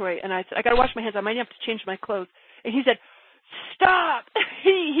respiratory, and I said, "I got to wash my hands. I might have to change my clothes." And he said, "Stop!"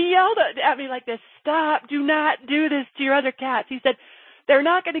 He yelled at me like this, "Stop! Do not do this to your other cats." He said, "They're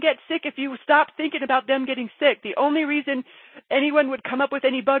not going to get sick if you stop thinking about them getting sick. The only reason anyone would come up with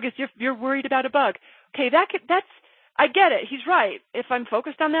any bug is if you're worried about a bug." Okay, that's I get it. He's right. If I'm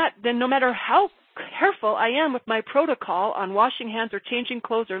focused on that, then no matter how careful I am with my protocol on washing hands or changing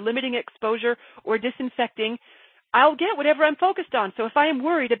clothes or limiting exposure or disinfecting, I'll get whatever I'm focused on. So if I am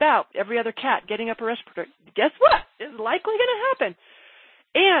worried about every other cat getting upper respiratory, guess what? It's likely going to happen.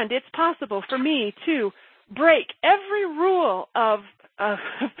 And it's possible for me to break every rule of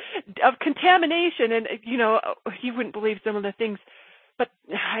contamination. And, you wouldn't believe some of the things, but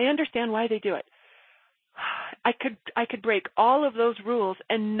I understand why they do it. I could break all of those rules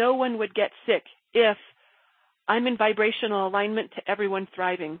and no one would get sick if I'm in vibrational alignment to everyone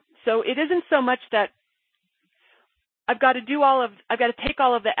thriving. So it isn't so much that I've got to take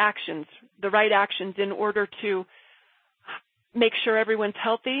all of the actions, the right actions, in order to make sure everyone's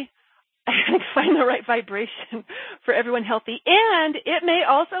healthy and find the right vibration for everyone healthy. And it may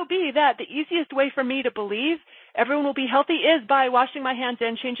also be that the easiest way for me to believe everyone will be healthy is by washing my hands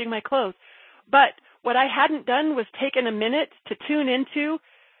and changing my clothes. But what I hadn't done was taken a minute to tune into,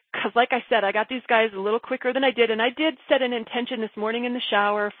 because like I said, I got these guys a little quicker than I did, and I did set an intention this morning in the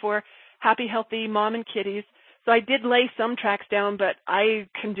shower for happy, healthy mom and kitties. So I did lay some tracks down, but I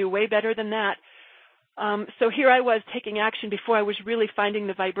can do way better than that. So here I was taking action before I was really finding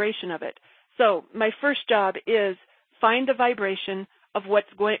the vibration of it. So my first job is find the vibration of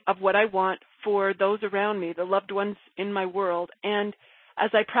what I want for those around me, the loved ones in my world. And as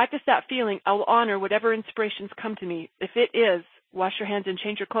I practice that feeling, I'll honor whatever inspirations come to me. If it is wash your hands and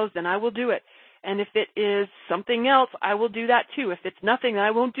change your clothes, then I will do it. And if it is something else, I will do that too. If it's nothing, then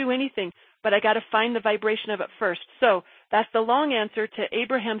I won't do anything. But I got to find the vibration of it first. So that's the long answer to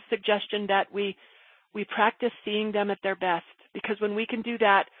Abraham's suggestion that we practice seeing them at their best. Because when we can do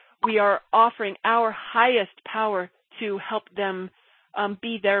that, we are offering our highest power to help them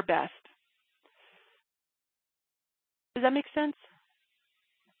be their best. Does that make sense?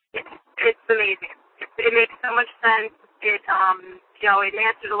 It's amazing. It makes so much sense. It it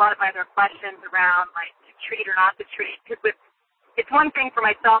answers a lot of my other questions around like to treat or not to treat. Because it's one thing for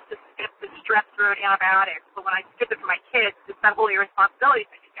myself to skip the stress through antibiotics, but when I skip it for my kids, it's that whole irresponsibility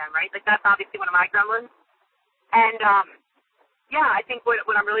thing again, right? Like that's obviously one of my gremlins. And I think what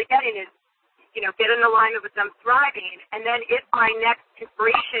I'm really getting is, get in alignment with them thriving, and then if my next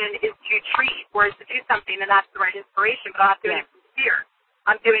inspiration is to treat or is to do something, then that's the right inspiration. But I'm not doing it from fear.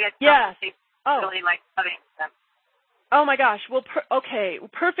 I'm doing it really like loving them. Oh my gosh. Well,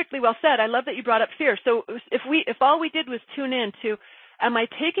 perfectly well said. I love that you brought up fear. So if all we did was tune in to, am I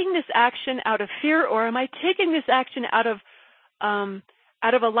taking this action out of fear, or am I taking this action out of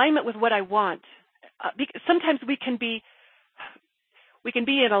alignment with what I want? Sometimes we can be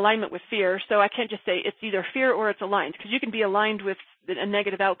in alignment with fear. So I can't just say it's either fear or it's aligned, because you can be aligned with a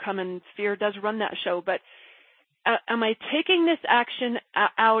negative outcome, and fear does run that show. But am I taking this action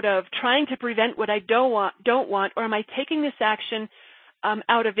out of trying to prevent what I don't want, or am I taking this action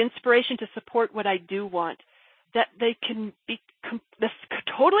out of inspiration to support what I do want? That they can be this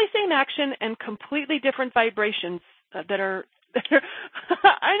totally same action and completely different vibrations that are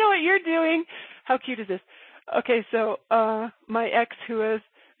I know what you're doing. How cute is this? Okay, so my ex, who was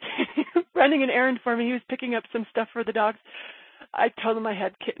running an errand for me, he was picking up some stuff for the dogs. I told him I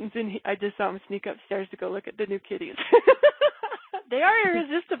had kittens, and I just saw him sneak upstairs to go look at the new kitties. They are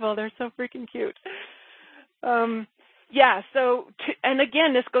irresistible. They're so freaking cute. And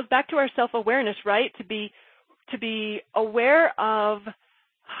again, this goes back to our self-awareness, right? To be aware of,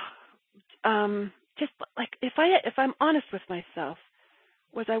 just like if I'm honest with myself,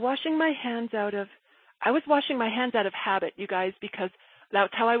 was I washing my hands out of? I was washing my hands out of habit, you guys, because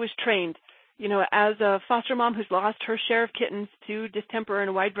that's how I was trained. As a foster mom who's lost her share of kittens to distemper and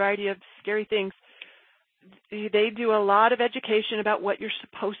a wide variety of scary things, they do a lot of education about what you're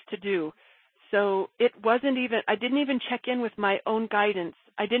supposed to do. So I didn't even check in with my own guidance.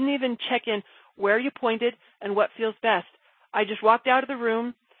 I didn't even check in where you pointed and what feels best. I just walked out of the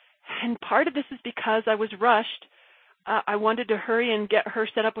room, and part of this is because I was rushed. I wanted to hurry and get her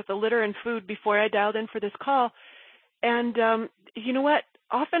set up with a litter and food before I dialed in for this call. And you know what?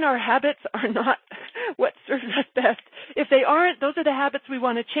 Often our habits are not what serves us best. If they aren't, those are the habits we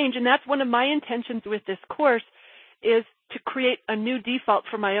want to change. And that's one of my intentions with this course, is to create a new default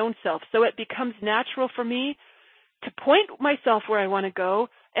for my own self. So it becomes natural for me to point myself where I want to go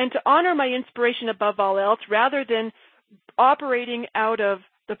and to honor my inspiration above all else rather than operating out of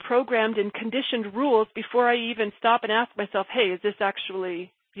the programmed and conditioned rules before I even stop and ask myself, hey, is this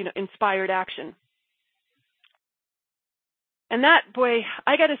actually, inspired action? And that, boy,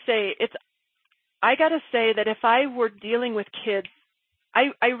 I got to say that if I were dealing with kids,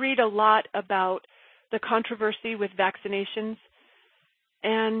 I read a lot about the controversy with vaccinations.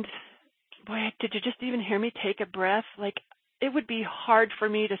 And, boy, did you just even hear me take a breath? Like, it would be hard for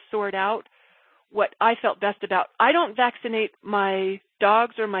me to sort out what I felt best about. I don't vaccinate my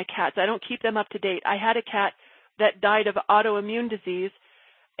dogs or my cats. I don't keep them up to date. I had a cat that died of autoimmune disease,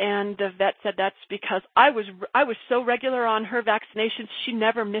 and the vet said that's because I was so regular on her vaccinations, she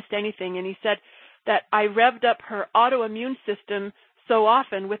never missed anything. And he said that I revved up her autoimmune system so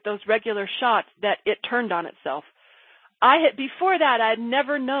often with those regular shots that it turned on itself. Before that, I had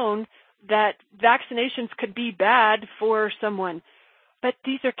never known that vaccinations could be bad for someone. But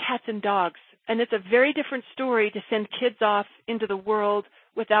these are cats and dogs, and it's a very different story to send kids off into the world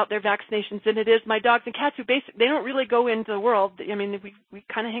without their vaccinations than it is my dogs and cats who they don't really go into the world. I mean, we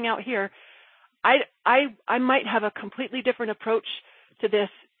kind of hang out here. I might have a completely different approach to this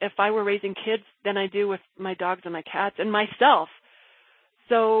if I were raising kids than I do with my dogs and my cats and myself.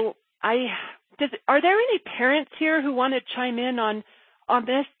 So are there any parents here who want to chime in on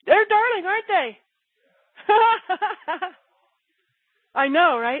this? They're darling, aren't they? I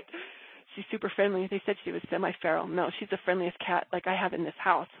know, right? She's super friendly. They said she was semi-feral. No, she's the friendliest cat like I have in this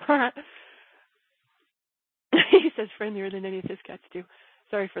house. He says friendlier than any of his cats do.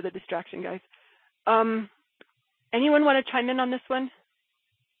 Sorry for the distraction, guys. Anyone want to chime in on this one?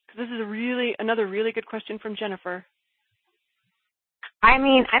 Because this is another really good question from Jennifer. I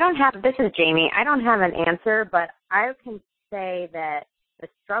mean, this is Jamie. I don't have an answer, but I can say that the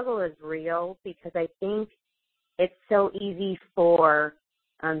struggle is real because I think it's so easy for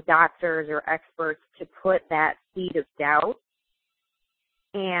doctors or experts to put that seed of doubt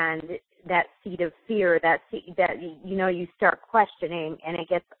and that seed of fear, that you start questioning, and it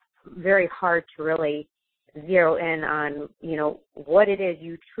gets very hard to really zero in on, what it is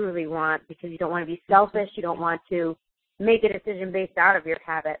you truly want, because you don't want to be selfish. You don't want to make a decision based out of your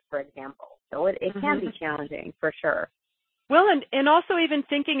habit, for example. So it can be challenging for sure. Well, and also even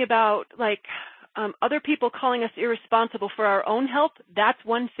thinking about other people calling us irresponsible for our own health, that's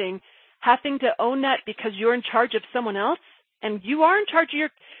one thing. Having to own that because you're in charge of someone else, and you are in charge of your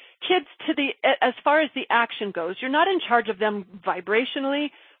kids as far as the action goes. You're not in charge of them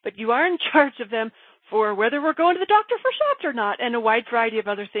vibrationally, but you are in charge of them for whether we're going to the doctor for shots or not, and a wide variety of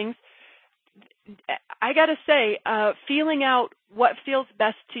other things. I got to say, feeling out what feels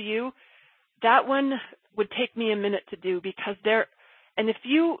best to you, that one would take me a minute to do, because and if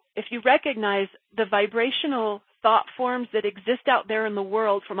you recognize the vibrational thought forms that exist out there in the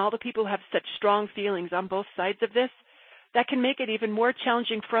world from all the people who have such strong feelings on both sides of this, that can make it even more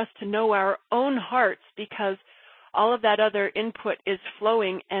challenging for us to know our own hearts, because all of that other input is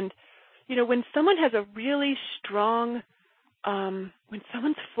flowing. And, when someone has a really strong, when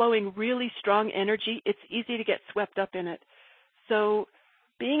someone's flowing really strong energy, it's easy to get swept up in it. So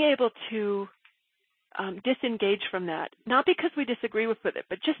being able to disengage from that, not because we disagree with it,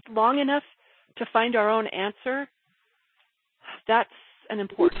 but just long enough to find our own answer, that's an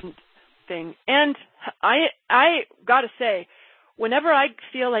important thing. And I got to say, whenever I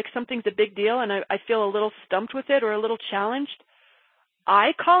feel like something's a big deal and I feel a little stumped with it or a little challenged,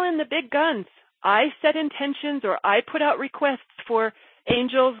 I call in the big guns. I set intentions, or I put out requests for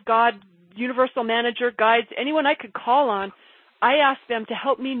angels, God, universal manager, guides, anyone I could call on. I ask them to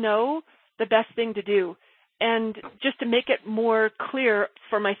help me know the best thing to do, and just to make it more clear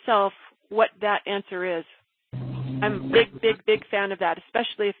for myself what that answer is. I'm a big fan of that,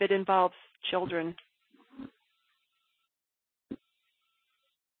 especially if it involves children.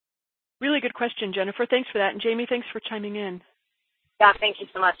 Really good question, Jennifer. Thanks for that. And Jamie, thanks for chiming in. Yeah, thank you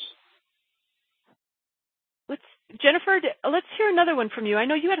so much. Jennifer, let's hear another one from you. I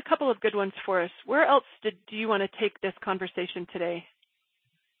know you had a couple of good ones for us. Where else do you want to take this conversation today?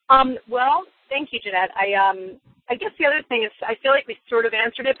 Well, thank you, Jeanette. I guess the other thing is, I feel like we sort of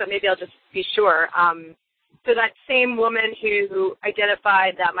answered it, but maybe I'll just be sure. So that same woman who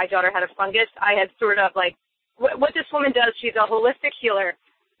identified that my daughter had a fungus, I had sort of what this woman does, she's a holistic healer.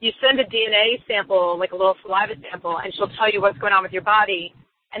 You send a DNA sample, like a little saliva sample, and she'll tell you what's going on with your body,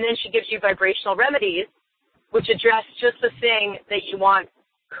 and then she gives you vibrational remedies, which address just the thing that you want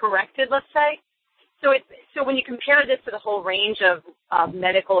corrected, let's say. So when you compare this to the whole range of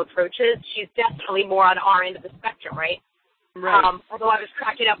medical approaches, she's definitely more on our end of the spectrum, right? Right. Although I was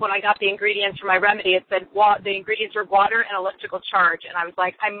cracking up when I got the ingredients for my remedy. It said the ingredients were water and electrical charge, and I was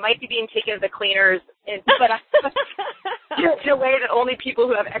like, I might be being taken to the cleaners, but in a way that only people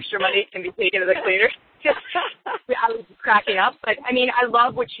who have extra money can be taken to the cleaners. I was cracking up, but I mean, I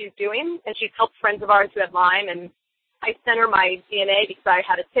love what she's doing, and she's helped friends of ours who had Lyme, and I sent her my DNA because I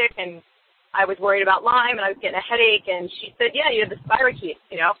had a tick, and I was worried about Lyme, and I was getting a headache, and she said, yeah, you have the spirochetes,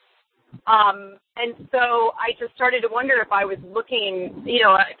 you know. And so I just started to wonder if I was looking, you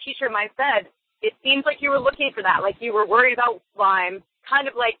know, a teacher of mine said, it seems like you were looking for that, like you were worried about Lyme, kind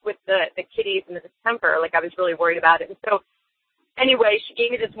of like with the kitties and the distemper, like I was really worried about it. And so anyway, she gave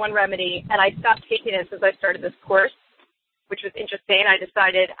me this one remedy, and I stopped taking it since I started this course, which was interesting. I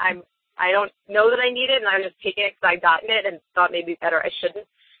decided I don't know that I need it, and I'm just taking it because I'd gotten it and thought maybe better I shouldn't.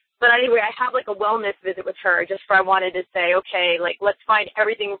 But anyway, I have like a wellness visit with her just for I wanted to say, okay, like let's find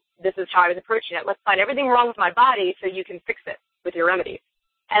everything, this is how I was approaching it, let's find everything wrong with my body so you can fix it with your remedies.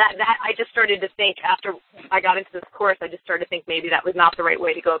 And I just started to think after I got into this course, I just started to think maybe that was not the right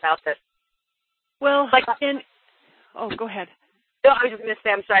way to go about this. Well, like, go ahead. No, I was just going to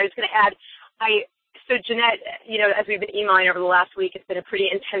say, I'm sorry, I was going to add, so Jeanette, you know, as we've been emailing over the last week, it's been a pretty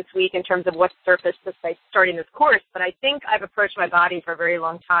intense week in terms of what's surfaced since starting this course, but I think I've approached my body for a very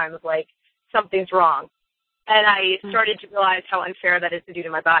long time of like, something's wrong. And I started to realize how unfair that is to do to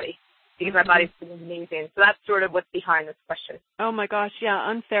my body, because my body's been amazing. So that's sort of what's behind this question. Oh my gosh, yeah,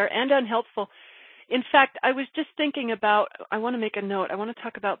 unfair and unhelpful. In fact, I was just thinking about, I want to make a note, I want to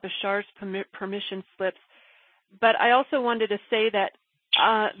talk about Bashar's permission slips, but I also wanted to say that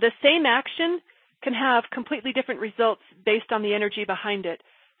the same action can have completely different results based on the energy behind it.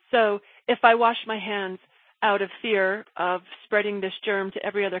 So if I wash my hands out of fear of spreading this germ to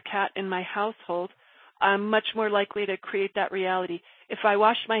every other cat in my household, I'm much more likely to create that reality. If I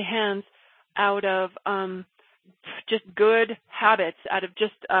wash my hands out of just good habits, out of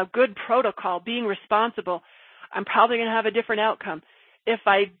just a good protocol, being responsible, I'm probably going to have a different outcome. If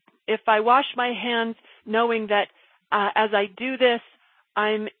I wash my hands knowing that as I do this,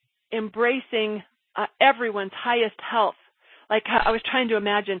 I'm embracing everyone's highest health. Like I was trying to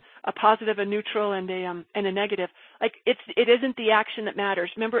imagine a positive, a neutral, and a negative. Like it isn't the action that matters.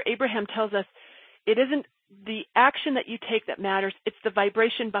 Remember, Abraham tells us it isn't the action that you take that matters. It's the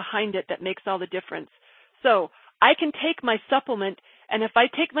vibration behind it that makes all the difference. So I can take my supplement, and if I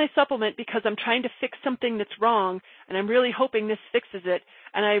take my supplement because I'm trying to fix something that's wrong, and I'm really hoping this fixes it,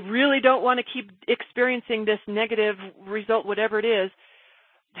 and I really don't want to keep experiencing this negative result, whatever it is,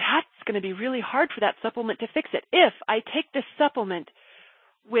 that's going to be really hard for that supplement to fix it. If I take this supplement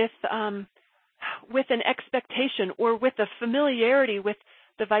with an expectation or with a familiarity with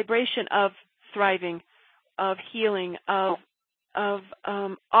the vibration of thriving, of healing, of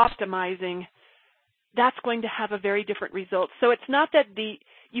optimizing, that's going to have a very different result. So it's not that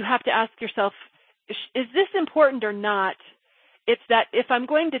you have to ask yourself, is this important or not? It's that if I'm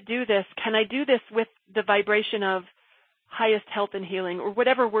going to do this, can I do this with the vibration of highest health and healing, or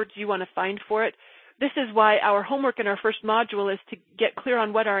whatever words you want to find for it. This is why our homework in our first module is to get clear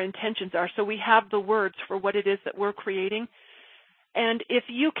on what our intentions are, so we have the words for what it is that we're creating. And if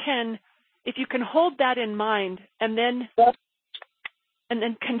you can hold that in mind, and then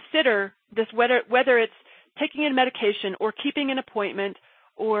consider this, whether it's taking a medication or keeping an appointment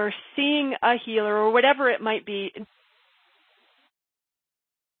or seeing a healer or whatever it might be.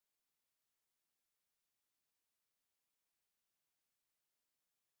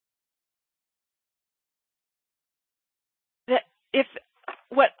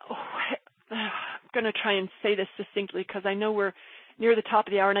 I'm going to try and say this succinctly because I know we're near the top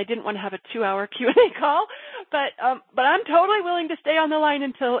of the hour and I didn't want to have a 2-hour Q&A call, but I'm totally willing to stay on the line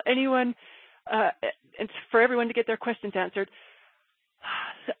until anyone, and for everyone to get their questions answered.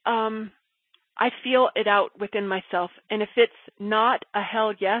 I feel it out within myself, and if it's not a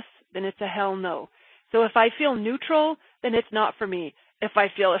hell yes, then it's a hell no. So if I feel neutral, then it's not for me. If I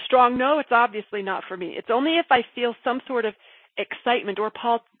feel a strong no, it's obviously not for me. It's only if I feel some sort of excitement or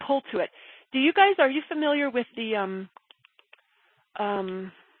pull to it. Are you familiar with the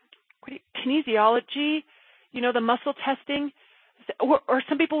kinesiology, the muscle testing? Or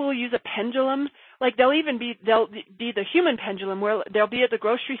some people will use a pendulum. Like they'll be the human pendulum where they'll be at the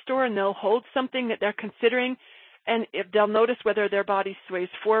grocery store and they'll hold something that they're considering, and if they'll notice whether their body sways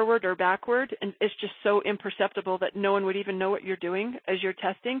forward or backward, and it's just so imperceptible that no one would even know what you're doing as you're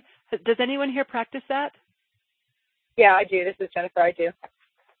testing. Does anyone here practice that? Yeah, I do. This is Jennifer. I do.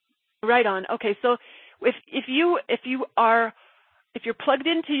 Right on. Okay, so if you're plugged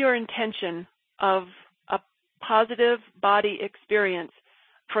into your intention of a positive body experience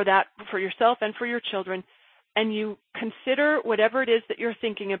for yourself and for your children, and you consider whatever it is that you're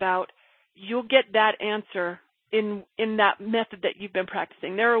thinking about, you'll get that answer in that method that you've been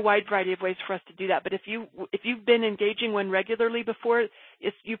practicing. There are a wide variety of ways for us to do that, but if you've been engaging one regularly before,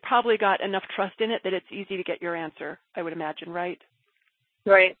 you've probably got enough trust in it that it's easy to get your answer, I would imagine, right?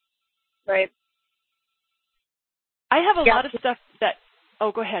 Right. I have a lot of stuff that,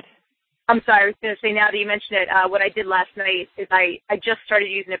 go ahead. I'm sorry, I was going to say, now that you mention it, what I did last night is I just started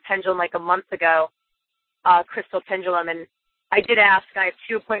using a pendulum like a month ago, crystal pendulum, and I did ask, I have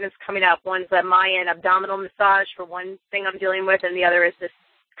 2 appointments coming up. One's a Mayan abdominal massage for one thing I'm dealing with, and the other is this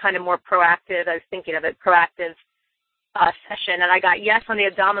kind of more proactive, I was thinking of it, proactive session. And I got yes on the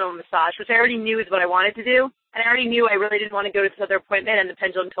abdominal massage, which I already knew is what I wanted to do. And I already knew I really didn't want to go to this other appointment, and the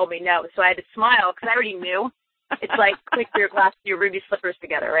pendulum told me no. So I had to smile because I already knew. It's like click your glass, your ruby slippers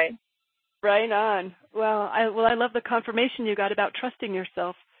together, right? Right on. Well, I love the confirmation you got about trusting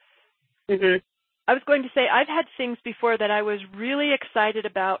yourself. Mm-hmm. I was going to say, I've had things before that I was really excited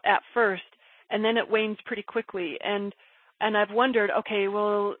about at first, and then it wanes pretty quickly. And I've wondered, okay,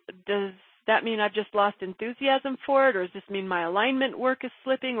 well, does that mean I've just lost enthusiasm for it, or does this mean my alignment work is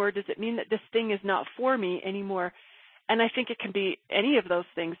slipping, or does it mean that this thing is not for me anymore? And I think it can be any of those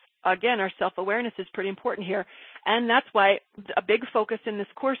things. Again, our self-awareness is pretty important here. And that's why a big focus in this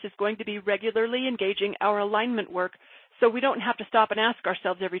course is going to be regularly engaging our alignment work, so we don't have to stop and ask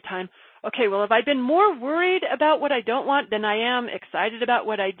ourselves every time, okay, well, have I been more worried about what I don't want than I am excited about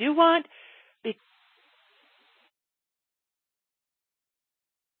what I do want?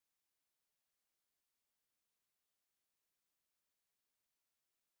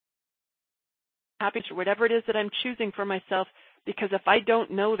 Happy to whatever it is that I'm choosing for myself, because if I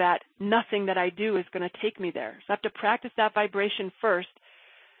don't know that, nothing that I do is going to take me there. So I have to practice that vibration first.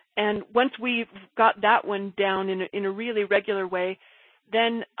 And once we've got that one down in a really regular way,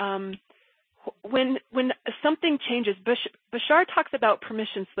 then when something changes, Bashar talks about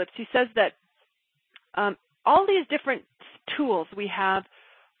permission slips. He says that all these different tools we have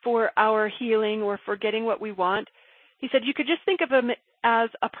for our healing or for getting what we want, he said you could just think of them as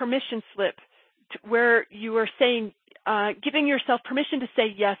a permission slip where you are saying, giving yourself permission to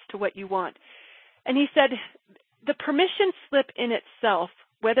say yes to what you want. And he said the permission slip in itself,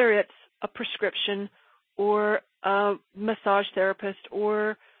 whether it's a prescription or a massage therapist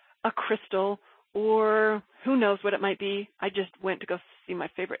or a crystal or who knows what it might be. I just went to go see my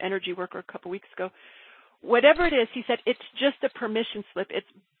favorite energy worker a couple weeks ago. Whatever it is, he said, it's just a permission slip. It's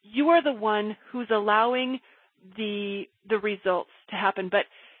you are the one who's allowing the results to happen, but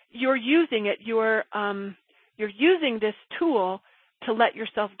you're using it. You're using this tool to let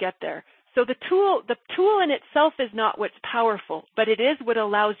yourself get there. So the tool in itself is not what's powerful, but it is what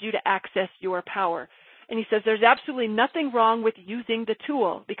allows you to access your power. And he says there's absolutely nothing wrong with using the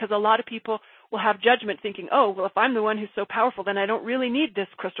tool, because a lot of people will have judgment thinking, oh, well, if I'm the one who's so powerful, then I don't really need this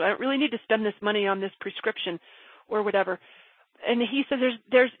crystal. I don't really need to spend this money on this prescription or whatever. And he says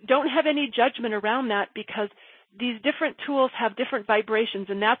don't have any judgment around that, because these different tools have different vibrations,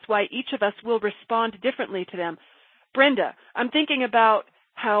 and that's why each of us will respond differently to them. Brenda, I'm thinking about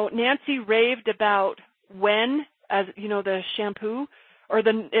how Nancy raved about Wen, as you know, the shampoo, or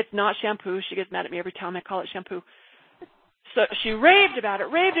it's not shampoo. She gets mad at me every time I call it shampoo. So she raved about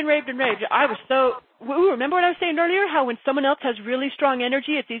it, raved and raved and raved. I was so, remember what I was saying earlier, how when someone else has really strong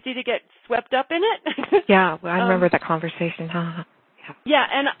energy, it's easy to get swept up in it? Yeah, I remember that conversation. Yeah,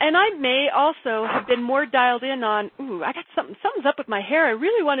 and I may also have been more dialed in on, I got something's up with my hair. I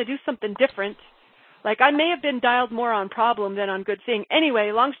really want to do something different. Like I may have been dialed more on problem than on good thing.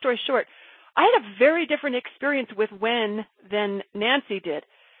 Anyway, long story short, I had a very different experience with Wen than Nancy did.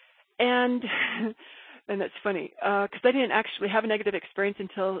 And that's funny, because I didn't actually have a negative experience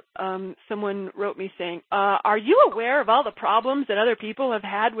until someone wrote me saying, are you aware of all the problems that other people have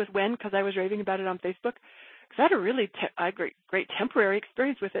had with Wen? Because I was raving about it on Facebook. Because I had a really great temporary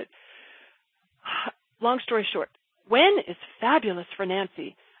experience with it. Long story short, Wen is fabulous for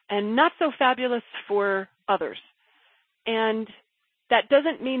Nancy and not so fabulous for others. And that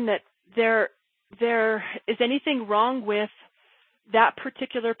doesn't mean that there is anything wrong with that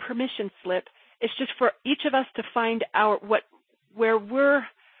particular permission slip. It's just for each of us to find what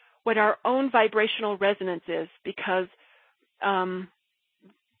our own vibrational resonance is, because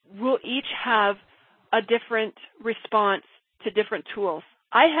we'll each have a different response to different tools.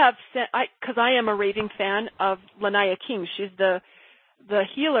 Because I am a raving fan of Lanaya King. She's the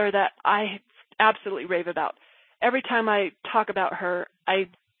healer that I absolutely rave about. Every time I talk about her,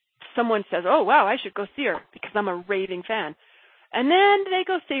 someone says, oh, wow, I should go see her, because I'm a raving fan. And then they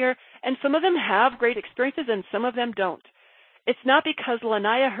go see her, and some of them have great experiences and some of them don't. It's not because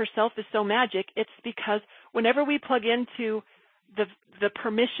Lanaya herself is so magic. It's because whenever we plug into the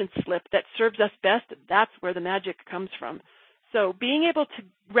permission slip that serves us best, that's where the magic comes from. So being able to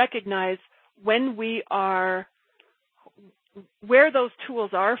recognize when we are, where those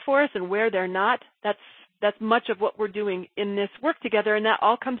tools are for us and where they're not, that's much of what we're doing in this work together, and that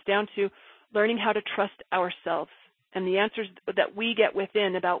all comes down to learning how to trust ourselves and the answers that we get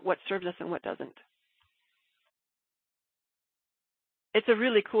within about what serves us and what doesn't. It's a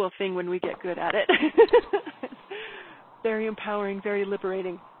really cool thing when we get good at it. Very empowering, very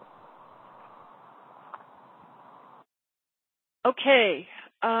liberating. Okay.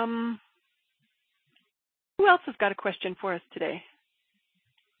 Who else has got a question for us today?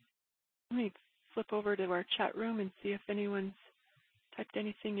 Let me flip over to our chat room and see if anyone's typed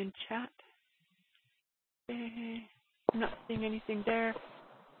anything in chat. Okay. I'm not seeing anything there.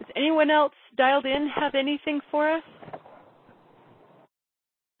 Does anyone else dialed in have anything for us?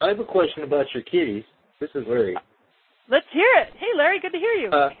 I have a question about your kitties. This is Larry. Let's hear it. Hey, Larry, good to hear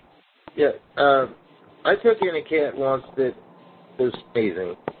you. I took in a cat once that was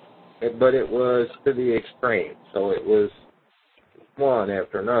sneezing, but it was to the extreme. So it was one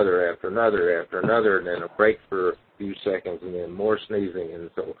after another, and then a break for a few seconds, and then more sneezing. And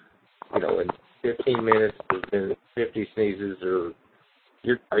so, in 15 minutes, there's been 50 sneezes.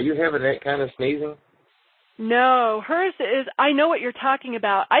 Are you having that kind of sneezing? No, hers is. I know what you're talking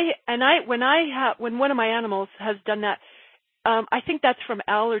about. When one of my animals has done that, I think that's from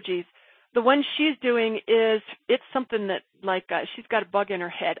allergies. The one she's doing it's something that she's got a bug in her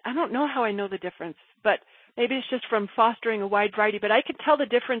head. I don't know how I know the difference, but maybe it's just from fostering a wide variety. But I could tell the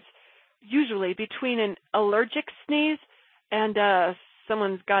difference usually between an allergic sneeze and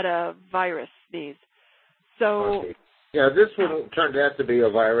someone's got a virus sneeze. So yeah, this one turned out to be a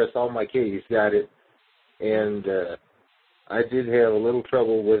virus. All my kitties got it. And I did have a little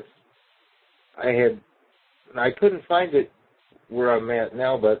trouble with, I couldn't find it where I'm at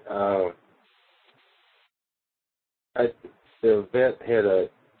now, but the vet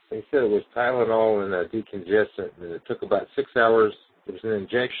they said it was Tylenol and a decongestant, and it took about 6 hours. It was an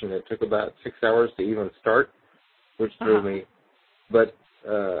injection. It took about 6 hours to even start, which threw me. But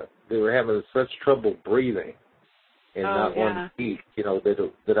they were having such trouble breathing and not wanting to eat,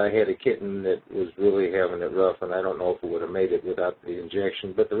 that I had a kitten that was really having it rough, and I don't know if it would have made it without the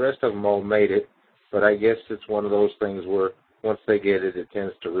injection. But the rest of them all made it. But I guess it's one of those things where once they get it, it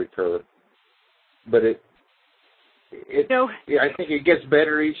tends to recur. But I think it gets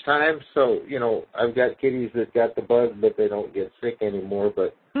better each time. So, I've got kitties that got the bug, but they don't get sick anymore.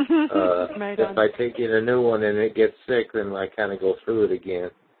 But if I take in a new one and it gets sick, then I kind of go through it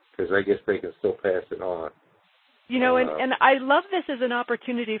again, because I guess they can still pass it on. And I love this as an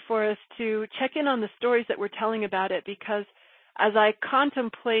opportunity for us to check in on the stories that we're telling about it, because as I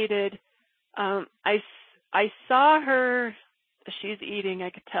contemplated, I saw her, she's eating, I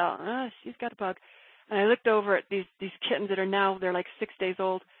could tell, she's got a bug. And I looked over at these kittens that are now, they're like 6 days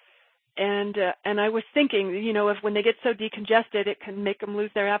old. And I was thinking, if when they get so decongested, it can make them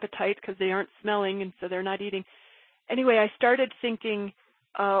lose their appetite because they aren't smelling and so they're not eating. Anyway, I started thinking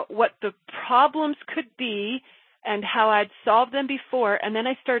what the problems could be and how I'd solved them before. And then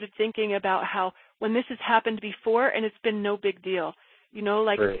I started thinking about how when this has happened before and it's been no big deal,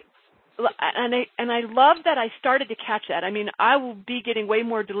 Right. And I love that I started to catch that. I mean, I will be getting way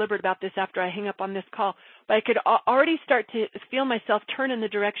more deliberate about this after I hang up on this call, but I could already start to feel myself turn in the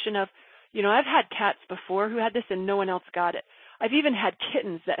direction of, I've had cats before who had this and no one else got it. I've even had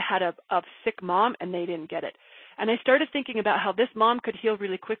kittens that had a sick mom and they didn't get it. And I started thinking about how this mom could heal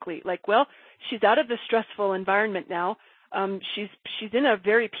really quickly. She's out of the stressful environment now. She's in a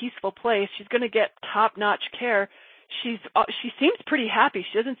very peaceful place. She's going to get top-notch care. She seems pretty happy.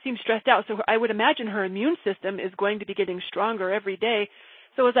 She doesn't seem stressed out. So I would imagine her immune system is going to be getting stronger every day.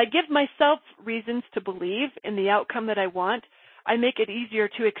 So as I give myself reasons to believe in the outcome that I want, I make it easier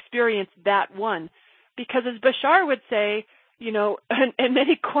to experience that one. Because as Bashar would say, and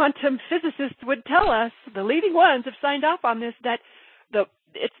many quantum physicists would tell us, the leading ones have signed off on this, that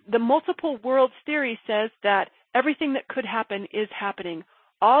the multiple worlds theory says that everything that could happen is happening.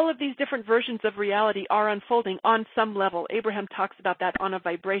 All of these different versions of reality are unfolding on some level. Abraham talks about that on a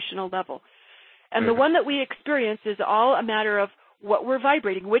vibrational level. And the one that we experience is all a matter of what we're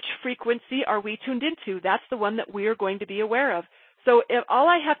vibrating. Which frequency are we tuned into? That's the one that we are going to be aware of. So if all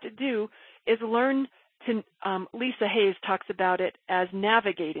I have to do is learn to, Lisa Hayes talks about it as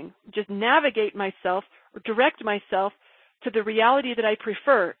navigating. Just navigate myself or direct myself to the reality that I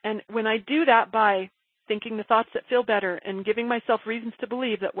prefer. And when I do that by thinking the thoughts that feel better and giving myself reasons to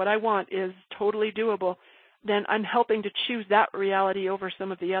believe that what I want is totally doable, then I'm helping to choose that reality over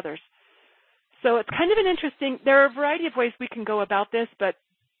some of the others. So it's kind of an interesting, there are a variety of ways we can go about this, but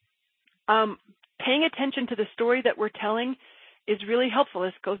paying attention to the story that we're telling is really helpful.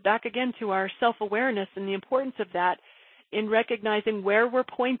 This goes back again to our self-awareness and the importance of that in recognizing where we're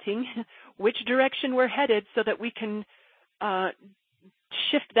pointing, which direction we're headed, so that we can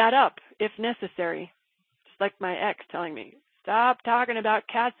shift that up if necessary. Just like my ex telling me, stop talking about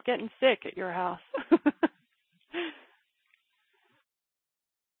cats getting sick at your house.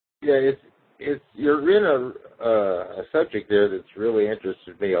 Yeah, you're in a subject there that's really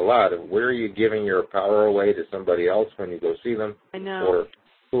interested me a lot. Of where are you giving your power away to somebody else when you go see them? I know. Or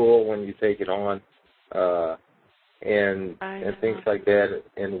school when you take it on, and things like that.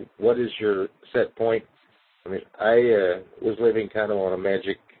 And what is your set point? I mean, I was living kind of on a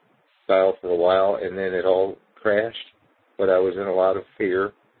magic style for a while, and then it all crashed. But I was in a lot of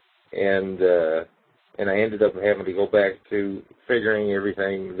fear, and I ended up having to go back to figuring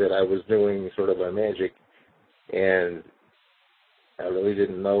everything that I was doing sort of by magic, and I really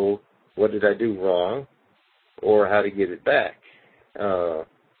didn't know what did I do wrong or how to get it back.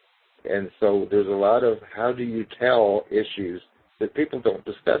 And so there's a lot of how do you tell issues that people don't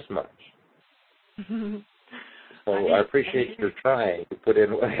discuss much. So I appreciate your trying to put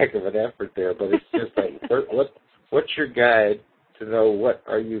in a heck of an effort there, but it's just like, what's your guide to know what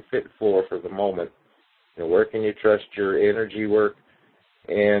are you fit for the moment? You know, where can you trust your energy work,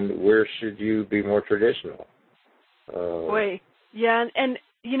 and where should you be more traditional? Boy, yeah, and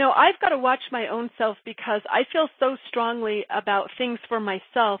you know, I've got to watch my own self because I feel so strongly about things for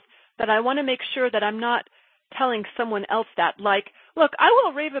myself that I want to make sure that I'm not telling someone else that. Like, look, I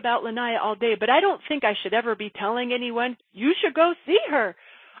will rave about Lanaya all day, but I don't think I should ever be telling anyone, you should go see her.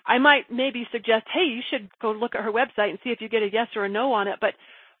 I might maybe suggest, hey, you should go look at her website and see if you get a yes or a no on it. But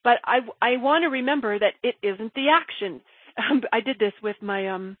I want to remember that it isn't the action. I did this with my,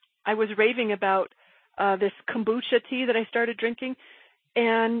 I was raving about this kombucha tea that I started drinking.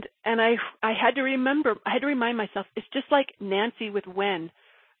 And I had to remind myself, it's just like Nancy with Wen.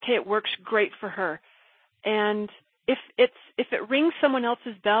 Okay, it works great for her. And if it rings someone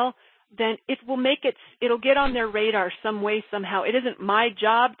else's bell, then it'll get on their radar some way, somehow. It isn't my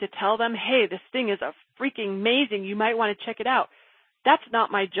job to tell them, hey, this thing is a freaking amazing, you might want to check it out. That's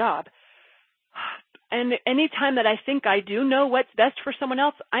not my job. And any time that I think I do know what's best for someone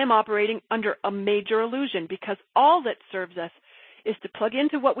else, I am operating under a major illusion, because all that serves us is to plug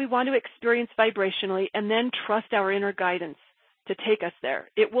into what we want to experience vibrationally and then trust our inner guidance to take us there.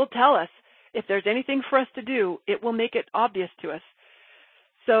 It will tell us if there's anything for us to do. It will make it obvious to us.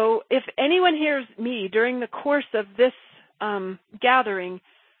 So if anyone hears me during the course of this gathering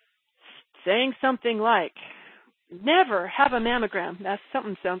saying something like, never have a mammogram, that's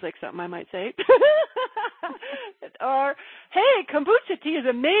something, sounds like something I might say, or, hey, kombucha tea is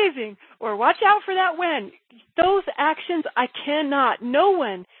amazing, or watch out for that Wen. Those actions, no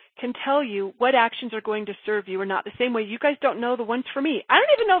one can tell you what actions are going to serve you or not, the same way you guys don't know the ones for me. I don't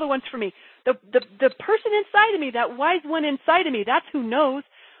even know the ones for me. The person inside of me, that wise one inside of me, that's who knows.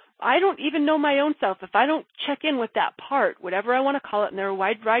 I don't even know my own self. If I don't check in with that part, whatever I want to call it, and there are a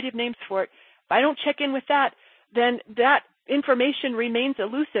wide variety of names for it, if I don't check in with that, then that information remains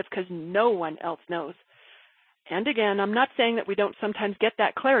elusive because no one else knows. And again, I'm not saying that we don't sometimes get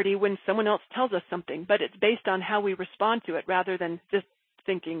that clarity when someone else tells us something, but it's based on how we respond to it rather than just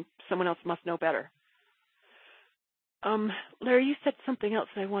thinking someone else must know better. Larry, you said something else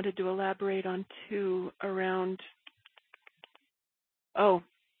that I wanted to elaborate on too around. Oh,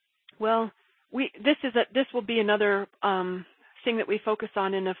 well, this will be another thing that we focus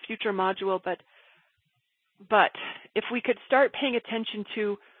on in a future module. But if we could start paying attention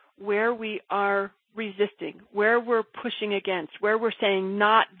to where we are resisting, where we're pushing against, where we're saying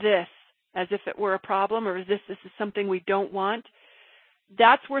not this as if it were a problem, or this is something we don't want,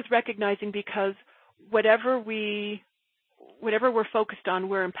 that's worth recognizing, because whatever we're focused on,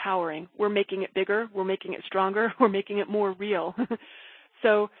 we're empowering. We're making it bigger. We're making it stronger. We're making it more real.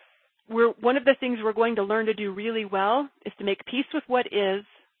 So one of the things we're going to learn to do really well is to make peace with what is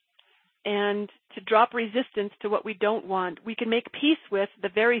and to drop resistance to what we don't want. We can make peace with the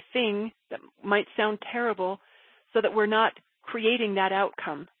very thing that might sound terrible so that we're not creating that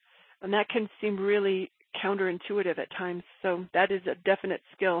outcome. And that can seem really counterintuitive at times. So that is a definite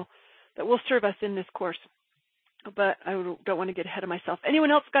skill that will serve us in this course. But I don't want to get ahead of myself.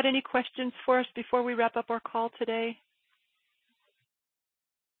 Anyone else got any questions for us before we wrap up our call today?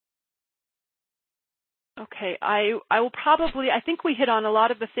 Okay, I think we hit on a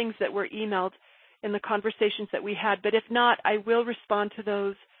lot of the things that were emailed in the conversations that we had, but if not, I will respond to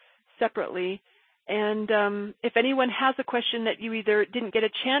those separately. And if anyone has a question that you either didn't get a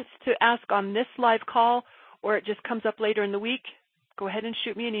chance to ask on this live call or it just comes up later in the week, go ahead and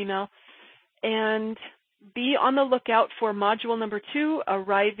shoot me an email. And be on the lookout for module number 2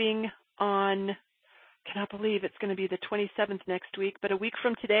 arriving on, cannot believe it's going to be the 27th next week, but a week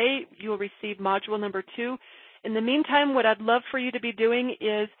from today, you will receive module number 2. In the meantime, what I'd love for you to be doing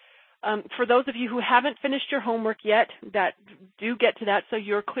is, for those of you who haven't finished your homework yet, that do get to that so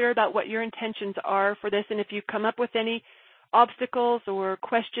you're clear about what your intentions are for this. And if you come up with any obstacles or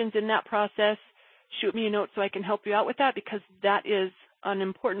questions in that process, shoot me a note so I can help you out with that, because that is an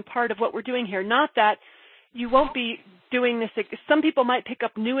important part of what we're doing here. Not that you won't be doing this. Some people might pick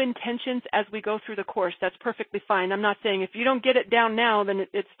up new intentions as we go through the course. That's perfectly fine. I'm not saying if you don't get it down now, then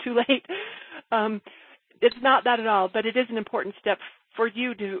it's too late. It's not that at all, but it is an important step for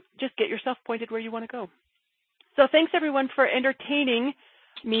you to just get yourself pointed where you want to go. So thanks, everyone, for entertaining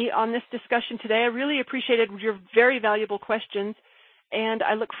me on this discussion today. I really appreciated your very valuable questions, and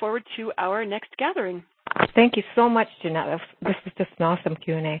I look forward to our next gathering. Thank you so much, Jeanette. This was just an awesome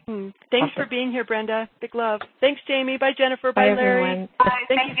Q&A. Thanks for being here, Brenda. Big love. Thanks, Jamie. Bye, Jennifer. Bye, Larry. Everyone. Bye.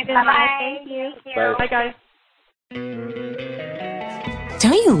 Thank you. Bye. Thank you. Bye. Bye, guys.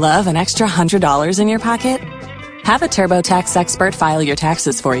 Don't you love an extra $100 in your pocket? Have a TurboTax expert file your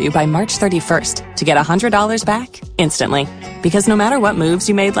taxes for you by March 31st to get $100 back instantly. Because no matter what moves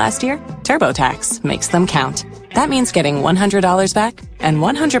you made last year, TurboTax makes them count. That means getting $100 back and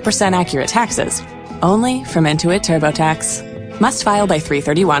 100% accurate taxes only from Intuit TurboTax. Must file by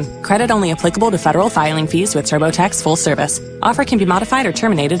 3/31. Credit only applicable to federal filing fees with TurboTax full service. Offer can be modified or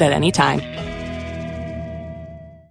terminated at any time.